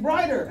would make it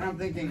brighter. And I'm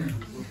thinking,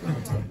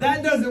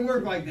 that doesn't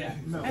work like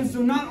that. No. And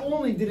so not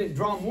only did it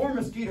draw more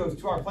mosquitoes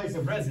to our place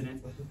of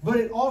residence, but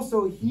it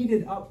also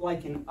heated up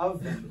like an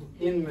oven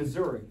in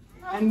Missouri.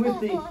 And with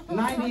the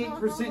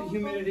 98%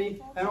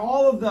 humidity and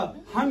all of the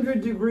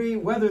 100-degree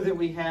weather that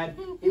we had,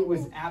 it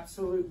was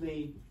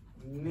absolutely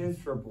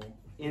miserable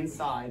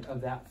inside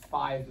of that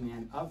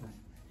 5-man oven.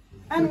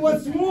 And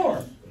what's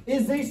more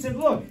is they said,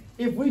 look,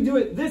 if we do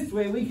it this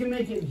way, we can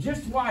make it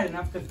just wide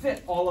enough to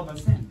fit all of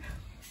us in.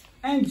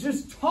 And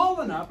just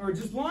tall enough, or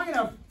just long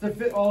enough to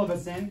fit all of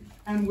us in,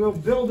 and we'll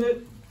build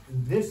it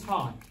this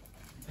high.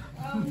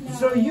 Oh, no.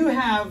 So you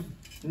have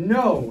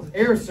no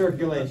air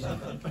circulation.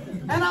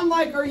 And I'm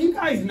like, are you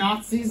guys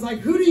Nazis? Like,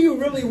 who do you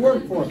really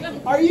work for?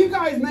 Are you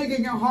guys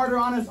making it harder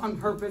on us on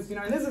purpose? You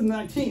know, this is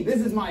my team.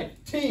 This is my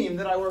team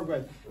that I work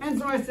with. And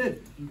so I said,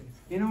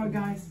 you know what,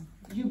 guys?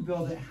 You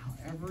build it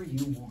however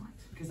you want.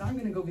 Because I'm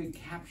going to go get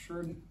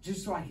captured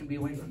just so I can be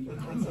away from you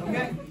guys,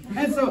 okay?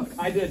 And so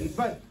I didn't.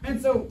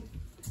 And so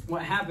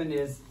what happened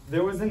is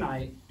there was a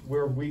night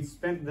where we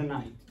spent the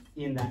night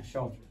in that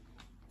shelter.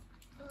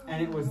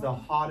 And it was the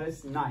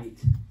hottest night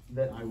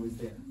that I was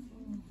there.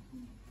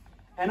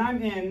 And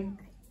I'm in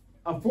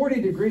a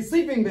 40-degree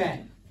sleeping bag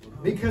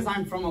because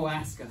I'm from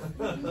Alaska.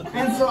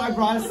 And so I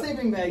brought a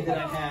sleeping bag that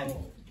I had,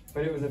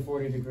 but it was a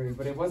 40-degree,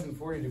 but it wasn't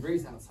 40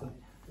 degrees outside.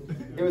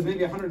 It was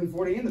maybe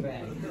 140 in the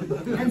bag.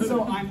 And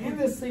so I'm in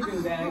this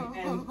sleeping bag,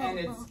 and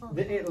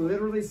it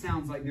literally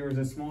sounds like there was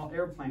a small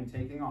airplane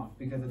taking off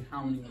because of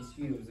how many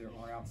mosquitoes there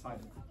are outside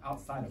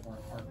of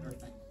our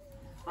thing.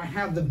 I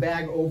have the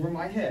bag over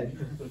my head,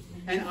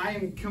 and I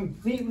am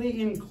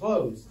completely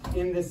enclosed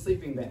in this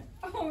sleeping bag.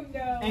 Oh,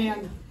 no.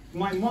 And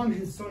my mom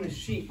has sewn a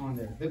sheet on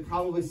there that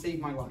probably saved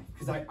my life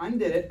because I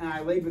undid it, and I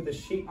laid with the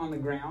sheet on the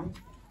ground.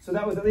 So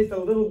that was at least a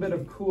little bit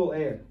of cool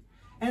air.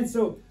 And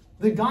so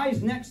the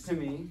guys next to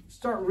me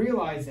start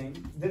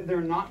realizing that they're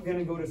not going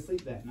to go to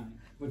sleep that night,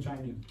 which I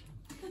knew.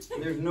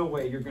 There's no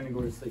way you're going to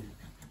go to sleep.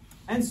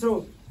 And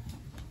so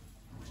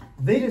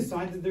they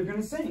decide that they're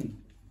going to sing.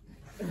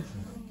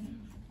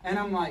 And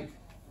I'm like,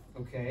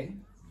 okay.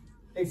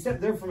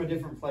 Except they're from a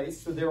different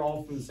place, so they're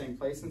all from the same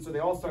place. And so they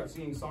all start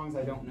singing songs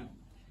I don't know.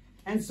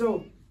 And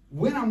so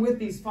when I'm with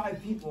these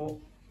 5 people,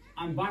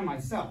 I'm by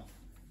myself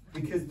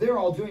because they're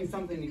all doing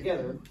something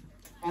together.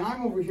 And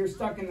I'm over here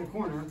stuck in the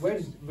corner,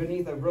 wedged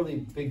beneath a really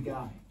big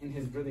guy in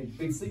his really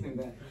big sleeping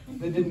bag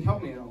that didn't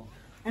help me at all.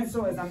 And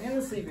so as I'm in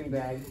the sleeping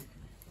bag,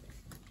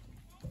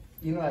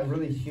 you know that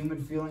really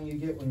humid feeling you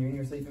get when you're in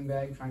your sleeping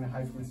bag trying to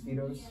hide from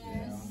mosquitoes?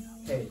 Yes.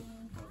 Okay.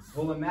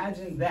 Well,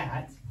 imagine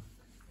that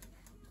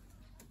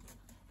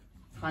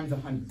times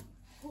 100.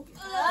 Oh.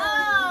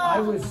 I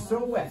was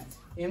so wet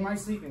in my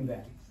sleeping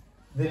bag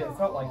that it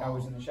felt like I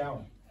was in the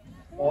shower.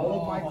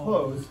 All of my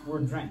clothes were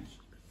drenched.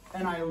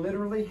 And I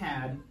literally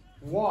had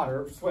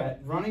water,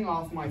 sweat, running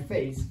off my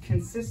face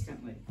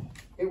consistently.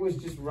 It was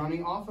just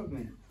running off of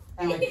me.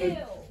 And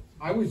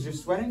I was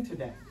just sweating to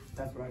death.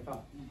 That's what I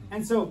thought.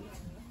 And so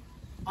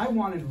I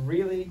wanted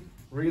really,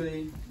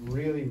 really,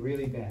 really,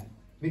 really bad.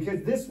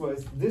 Because this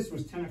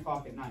was 10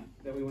 o'clock at night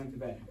that we went to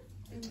bed.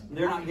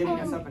 They're not getting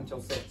us up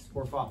until 6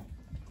 or 5.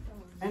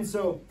 And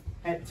so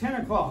at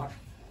 10 o'clock,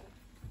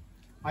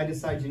 I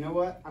decide, you know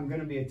what? I'm going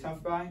to be a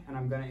tough guy and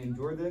I'm going to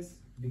endure this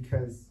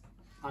because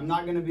I'm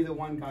not going to be the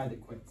one guy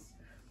that quits.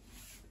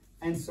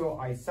 And so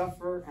I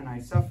suffer and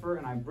I suffer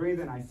and I breathe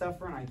and I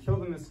suffer and I kill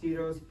the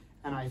mosquitoes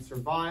and I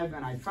survive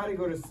and I try to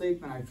go to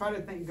sleep and I try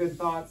to think good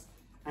thoughts.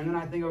 And then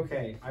I think,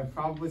 okay, I've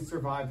probably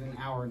survived an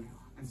hour now.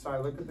 And so I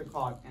look at the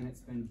clock and it's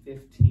been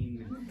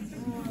 15 minutes.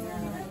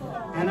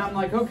 And I'm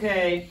like,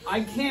 okay,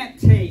 I can't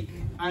take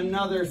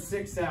another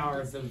 6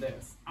 hours of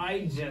this.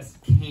 I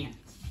just can't.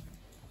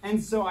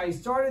 And so I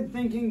started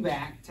thinking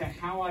back to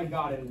how I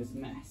got in this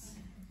mess.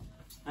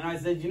 And I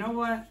said, you know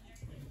what?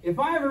 If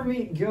I ever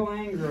meet Gil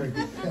Anger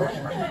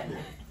again,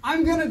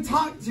 I'm going to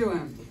talk to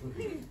him.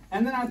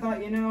 And then I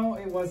thought, you know,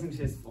 it wasn't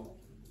his fault.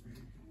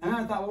 And then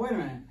I thought, well, wait a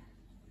minute.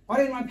 Why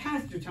didn't my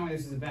pastor tell me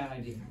this was a bad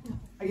idea?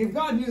 Like, if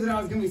God knew that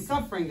I was going to be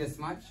suffering this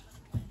much,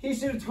 he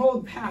should have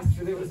told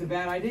Pastor that it was a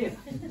bad idea.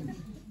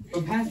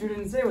 But Pastor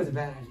didn't say it was a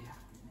bad idea.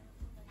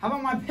 How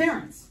about my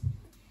parents?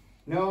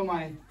 No,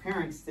 my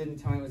parents didn't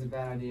tell me it was a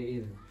bad idea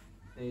either.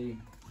 They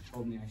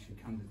told me I should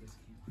come to this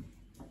camp.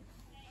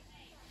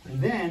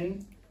 And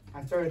then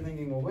I started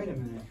thinking, well, wait a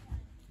minute.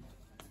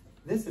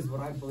 This is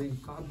what I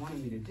believe God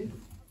wanted me to do.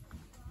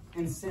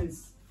 And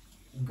since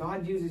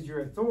God uses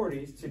your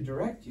authorities to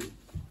direct you,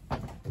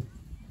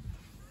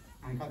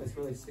 I got this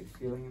really sick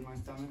feeling in my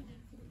stomach.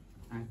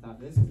 And I thought,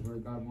 this is where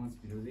God wants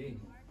me to be.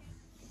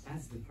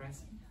 That's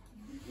depressing.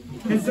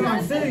 And so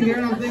I'm sitting there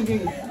and I'm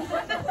thinking,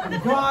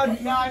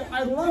 God, now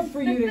I'd love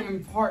for you to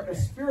impart a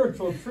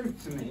spiritual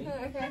truth to me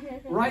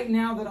right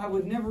now that I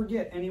would never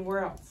get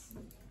anywhere else.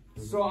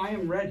 So I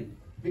am ready.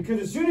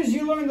 Because as soon as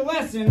you learn the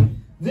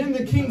lesson, then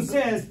the king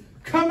says,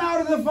 come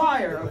out of the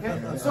fire.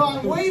 Okay? So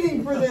I'm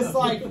waiting for this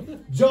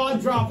like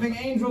jaw-dropping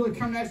angel to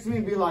come next to me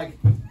and be like,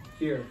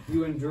 here,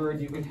 you endured,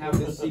 you can have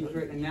this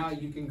secret, and now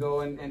you can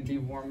go and be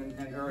warm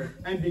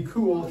and be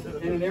cool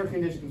in an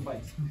air-conditioned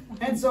place.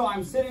 And so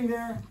I'm sitting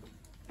there,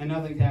 and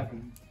nothing's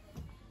happening.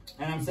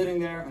 And I'm sitting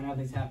there, and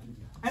nothing's happening.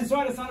 And so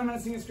I decided I'm going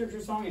to sing a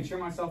scripture song and cheer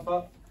myself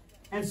up.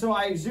 And so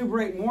I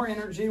exuberate more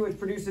energy, which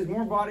produces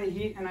more body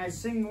heat, and I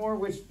sing more,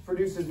 which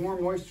produces more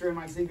moisture in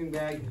my sleeping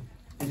bag,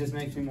 and just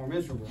makes me more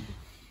miserable.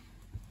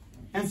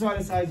 And so I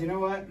decided, you know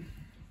what?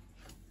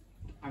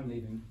 I'm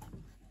leaving.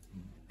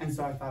 And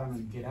so I thought, I'm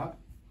going to get up.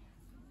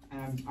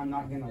 And I'm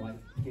not going to, like,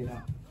 get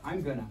up.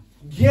 I'm going to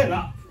get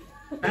up.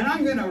 And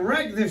I'm going to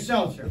wreck this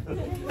shelter.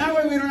 That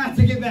way we don't have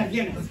to get back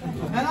in it.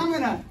 And I'm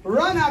going to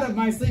run out of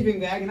my sleeping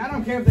bag, and I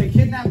don't care if they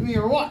kidnap me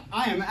or what.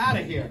 I am out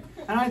of here.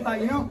 And I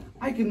thought, you know,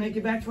 I can make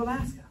it back to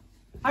Alaska.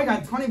 I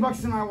got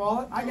 $20 in my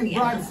wallet. I can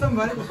bribe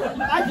somebody.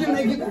 I can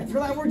make it for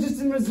that. We're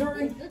just in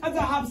Missouri. That's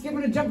a hop, skip,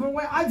 and a jump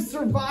away. I've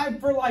survived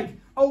for like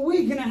a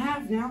week and a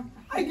half now.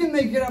 I can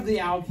make it up the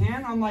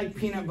Alcan on like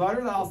peanut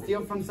butter that I'll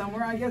steal from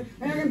somewhere, I guess,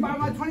 and I can buy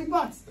my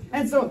 $20.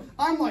 And so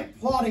I'm like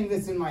plotting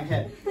this in my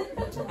head.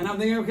 And I'm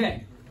thinking,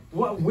 okay,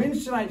 when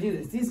should I do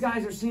this? These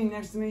guys are sitting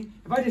next to me.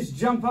 If I just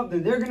jump up,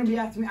 then they're going to be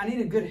after me. I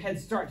need a good head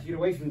start to get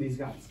away from these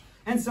guys.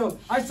 And so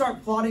I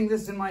start plotting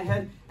this in my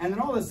head, and then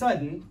all of a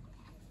sudden,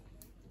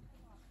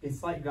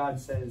 it's like God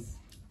says,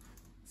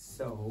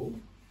 so,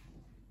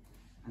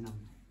 and I'm,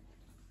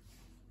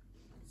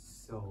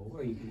 so,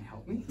 are you going to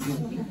help me?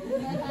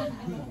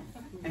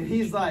 And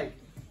he's like,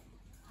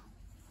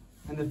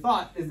 and the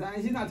thought is,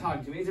 he's not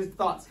talking to me, it's just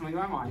thoughts coming to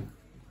my mind.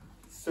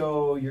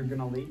 So, you're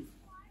going to leave?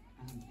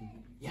 And I'm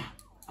thinking, yeah,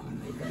 I'm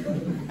going to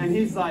leave. And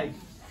he's like,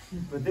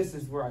 but this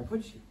is where I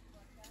put you.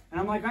 And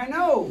I'm like, I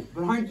know,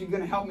 but aren't you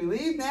going to help me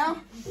leave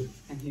now?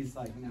 And he's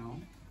like, no.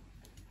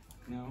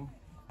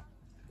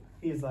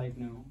 He's like,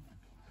 no.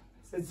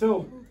 I said,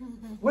 so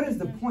what is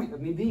the point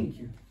of me being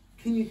here?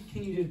 Can you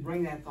just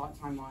bring that thought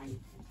to my mind?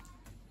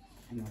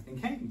 And nothing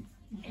came.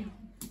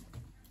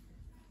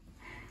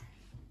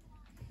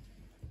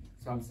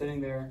 So I'm sitting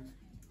there.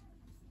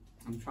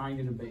 I'm trying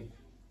to debate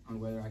on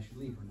whether I should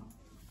leave or not.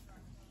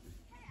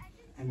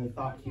 And the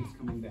thought keeps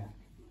coming back.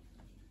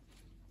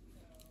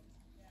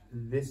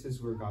 This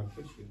is where God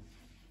puts you.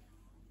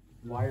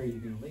 Why are you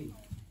going to leave?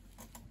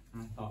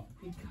 And I thought,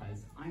 because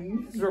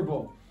I'm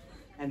miserable.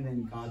 And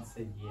then God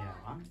said, yeah,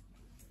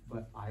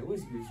 but I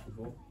was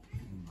miserable.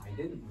 I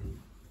didn't leave.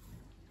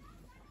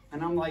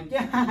 And I'm like,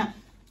 yeah,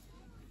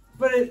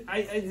 but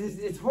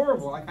it's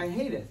horrible. Like, I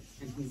hate it.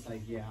 And he's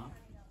like, yeah,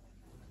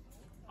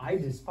 I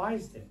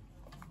despised it,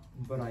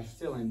 but I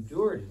still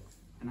endured it,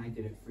 and I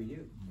did it for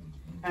you.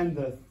 And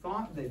the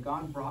thought that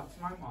God brought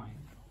to my mind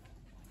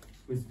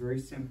was very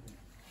simple.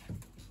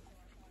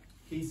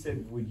 He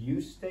said, would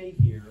you stay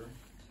here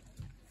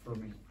for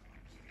me?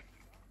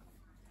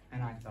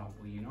 And I thought,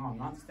 well, you know, I'm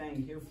not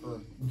staying here for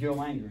Gil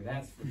Langer,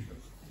 that's for sure.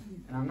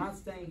 And I'm not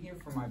staying here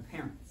for my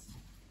parents.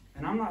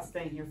 And I'm not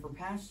staying here for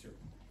Pastor.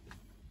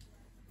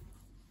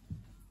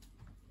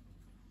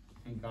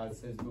 And God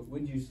says, but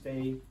would you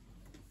stay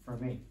for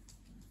me?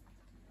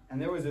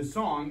 And there was a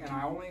song, and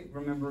I only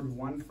remembered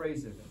one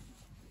phrase of it.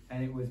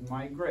 And it was,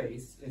 my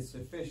grace is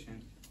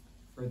sufficient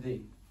for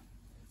thee.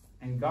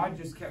 And God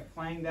just kept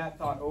playing that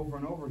thought over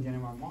and over again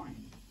in my mind.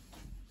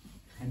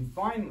 And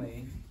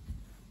finally,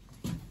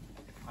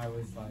 I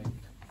was like,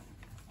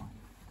 fine.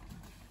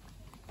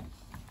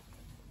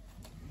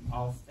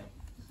 I'll stay.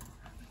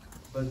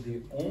 But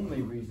the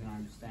only reason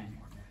I'm staying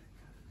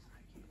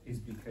is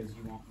because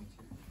you want me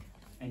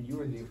to. And you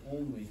are the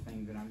only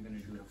thing that I'm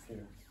going to do it for.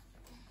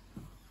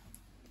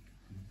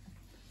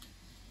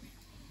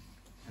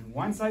 And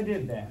once I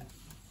did that,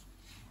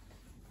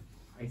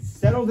 I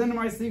settled into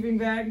my sleeping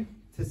bag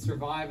to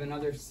survive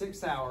another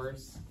 6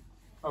 hours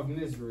of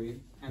misery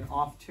and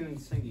off-tune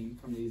singing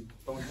from these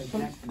boneheads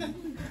next to me.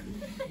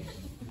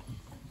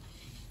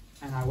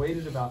 And I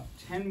waited about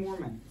 10 more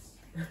minutes.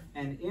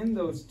 And in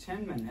those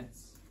 10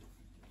 minutes,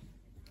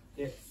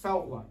 it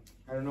felt like,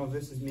 I don't know if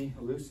this is me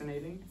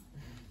hallucinating,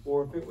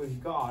 or if it was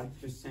God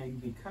just saying,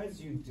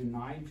 because you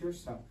denied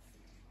yourself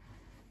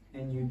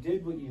and you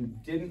did what you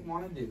didn't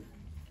want to do,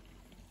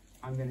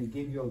 I'm going to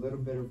give you a little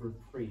bit of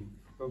reprieve.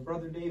 But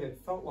Brother Dave, it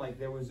felt like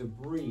there was a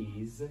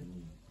breeze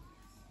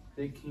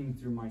that came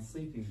through my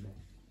sleeping bag.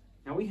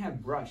 Now, we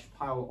had brush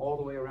piled all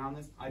the way around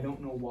this. I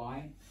don't know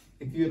why.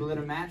 If you had lit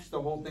a match,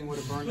 the whole thing would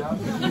have burned up.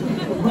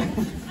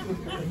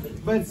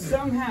 But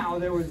somehow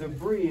there was a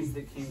breeze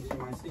that came through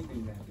my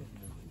sleeping bag.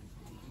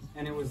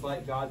 And it was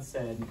like God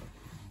said,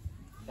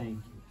 thank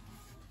you.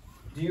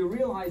 Do you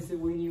realize that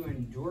when you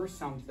endure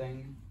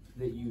something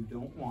that you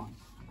don't want,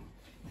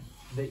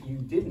 that you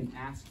didn't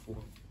ask for,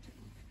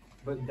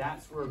 but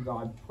that's where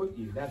God put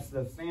you. That's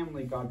the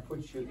family God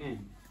puts you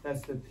in.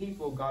 That's the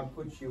people God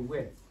puts you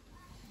with.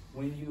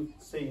 When you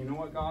say, you know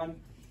what, God?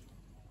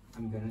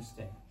 I'm going to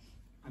stay.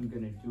 I'm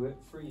going to do it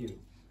for you.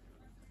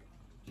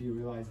 Do you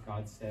realize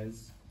God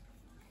says,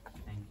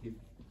 thank you?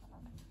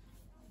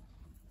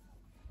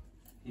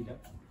 He does.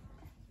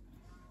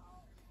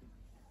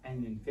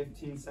 And then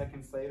 15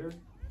 seconds later,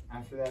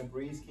 after that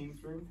breeze came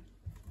through,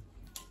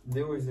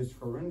 there was this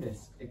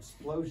horrendous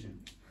explosion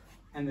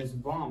and this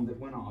bomb that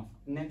went off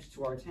next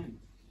to our tent.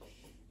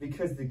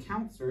 Because the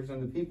counselors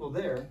and the people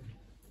there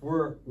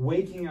were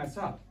waking us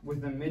up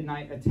with the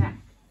midnight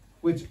attack,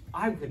 which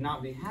I could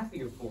not be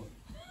happier for,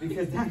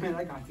 because that meant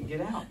I got to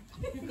get out.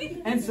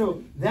 And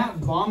so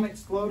that bomb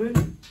exploded,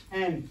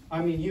 and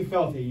I mean, you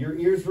felt it. Your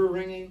ears were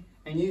ringing,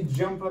 and you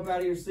jump up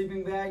out of your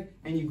sleeping bag,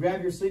 and you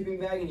grab your sleeping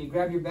bag, and you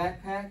grab your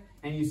backpack,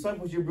 and you slept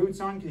with your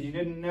boots on because you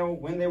didn't know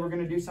when they were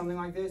going to do something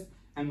like this,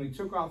 and we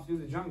took off through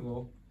the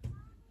jungle,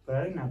 but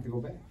I didn't have to go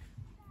back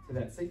to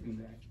that sleeping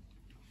bag.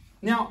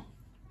 Now,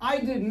 I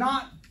did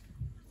not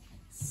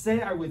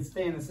say I would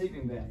stay in the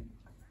sleeping bag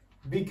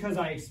because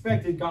I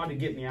expected God to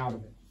get me out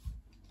of it.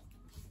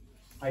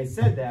 I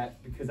said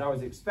that because I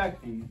was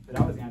expecting that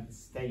I was going to have to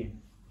stay in it.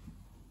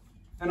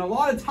 And a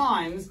lot of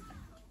times,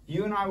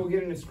 you and I will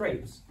get into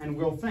scrapes, and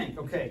we'll think,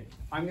 okay,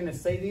 I'm going to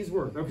say these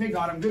words. Okay,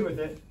 God, I'm good with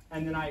it.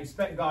 And then I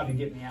expect God to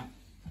get me out.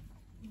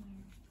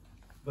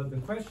 But the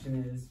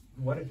question is,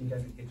 what if he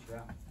doesn't get you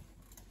out?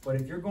 What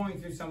if you're going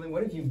through something?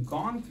 What if you've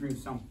gone through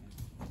something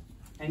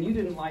and you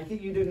didn't like it,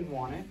 you didn't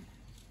want it?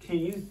 Can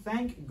you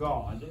thank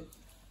God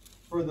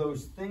for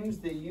those things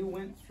that you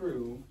went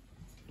through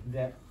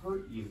that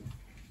hurt you?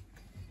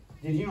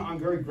 Did you know I'm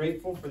very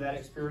grateful for that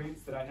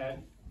experience that I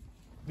had?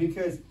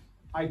 Because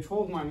I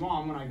told my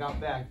mom when I got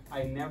back,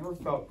 I never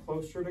felt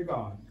closer to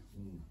God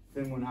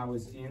than when I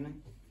was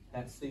in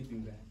that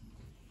sleeping bag.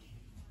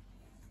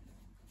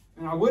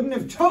 And I wouldn't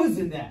have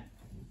chosen that.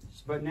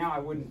 But now I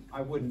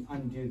wouldn't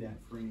undo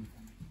that for anything.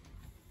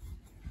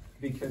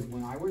 Because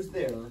when I was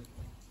there,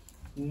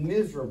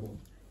 miserable,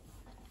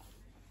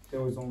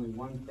 there was only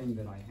one thing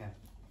that I had.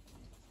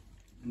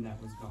 And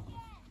that was God.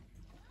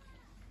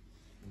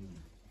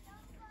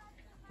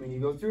 When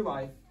you go through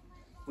life,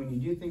 when you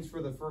do things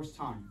for the first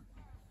time,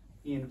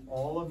 in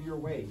all of your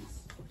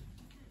ways,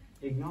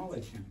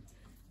 acknowledge him.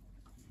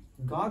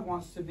 God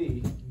wants to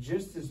be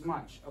just as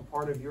much a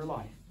part of your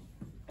life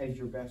as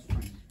your best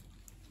friend.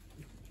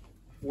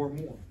 Or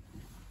more.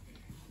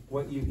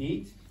 What you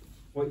eat,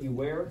 what you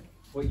wear,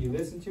 what you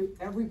listen to,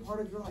 every part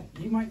of your life.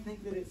 You might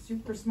think that it's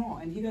super small,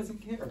 and he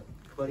doesn't care,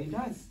 but he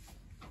does.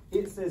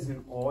 It says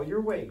in all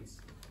your ways,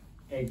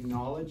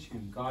 acknowledge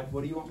him. God,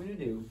 what do you want me to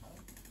do?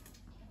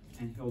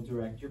 And he'll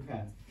direct your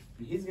path.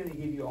 And he's going to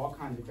give you all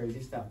kinds of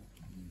crazy stuff.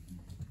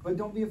 But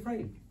don't be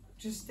afraid.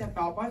 Just step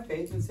out by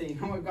faith and say, you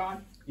know what,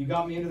 God? You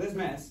got me into this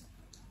mess.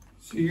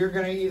 So you're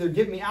going to either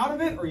get me out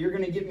of it or you're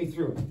going to get me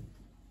through it.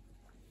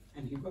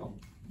 And he will.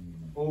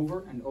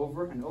 Over and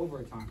over and over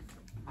a time.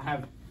 I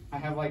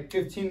have like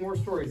 15 more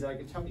stories that I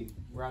could tell you.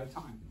 We're out of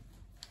time.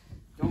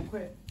 Don't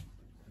quit.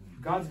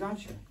 God's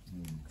got you.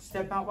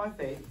 Step out by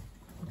faith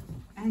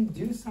and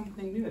do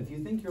something new. If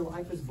you think your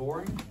life is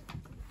boring,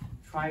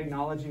 try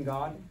acknowledging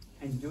God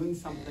and doing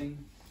something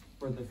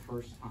for the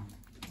first time.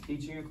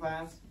 Teaching a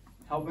class,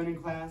 helping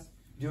in class,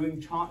 doing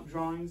chalk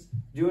drawings,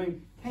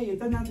 hey, it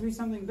doesn't have to be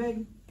something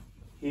big.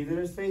 He that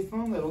is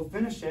faithful in little,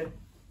 finish it,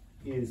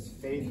 is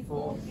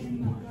faithful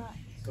in much.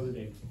 So the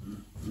David.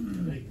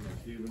 Thank you,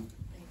 Stephen.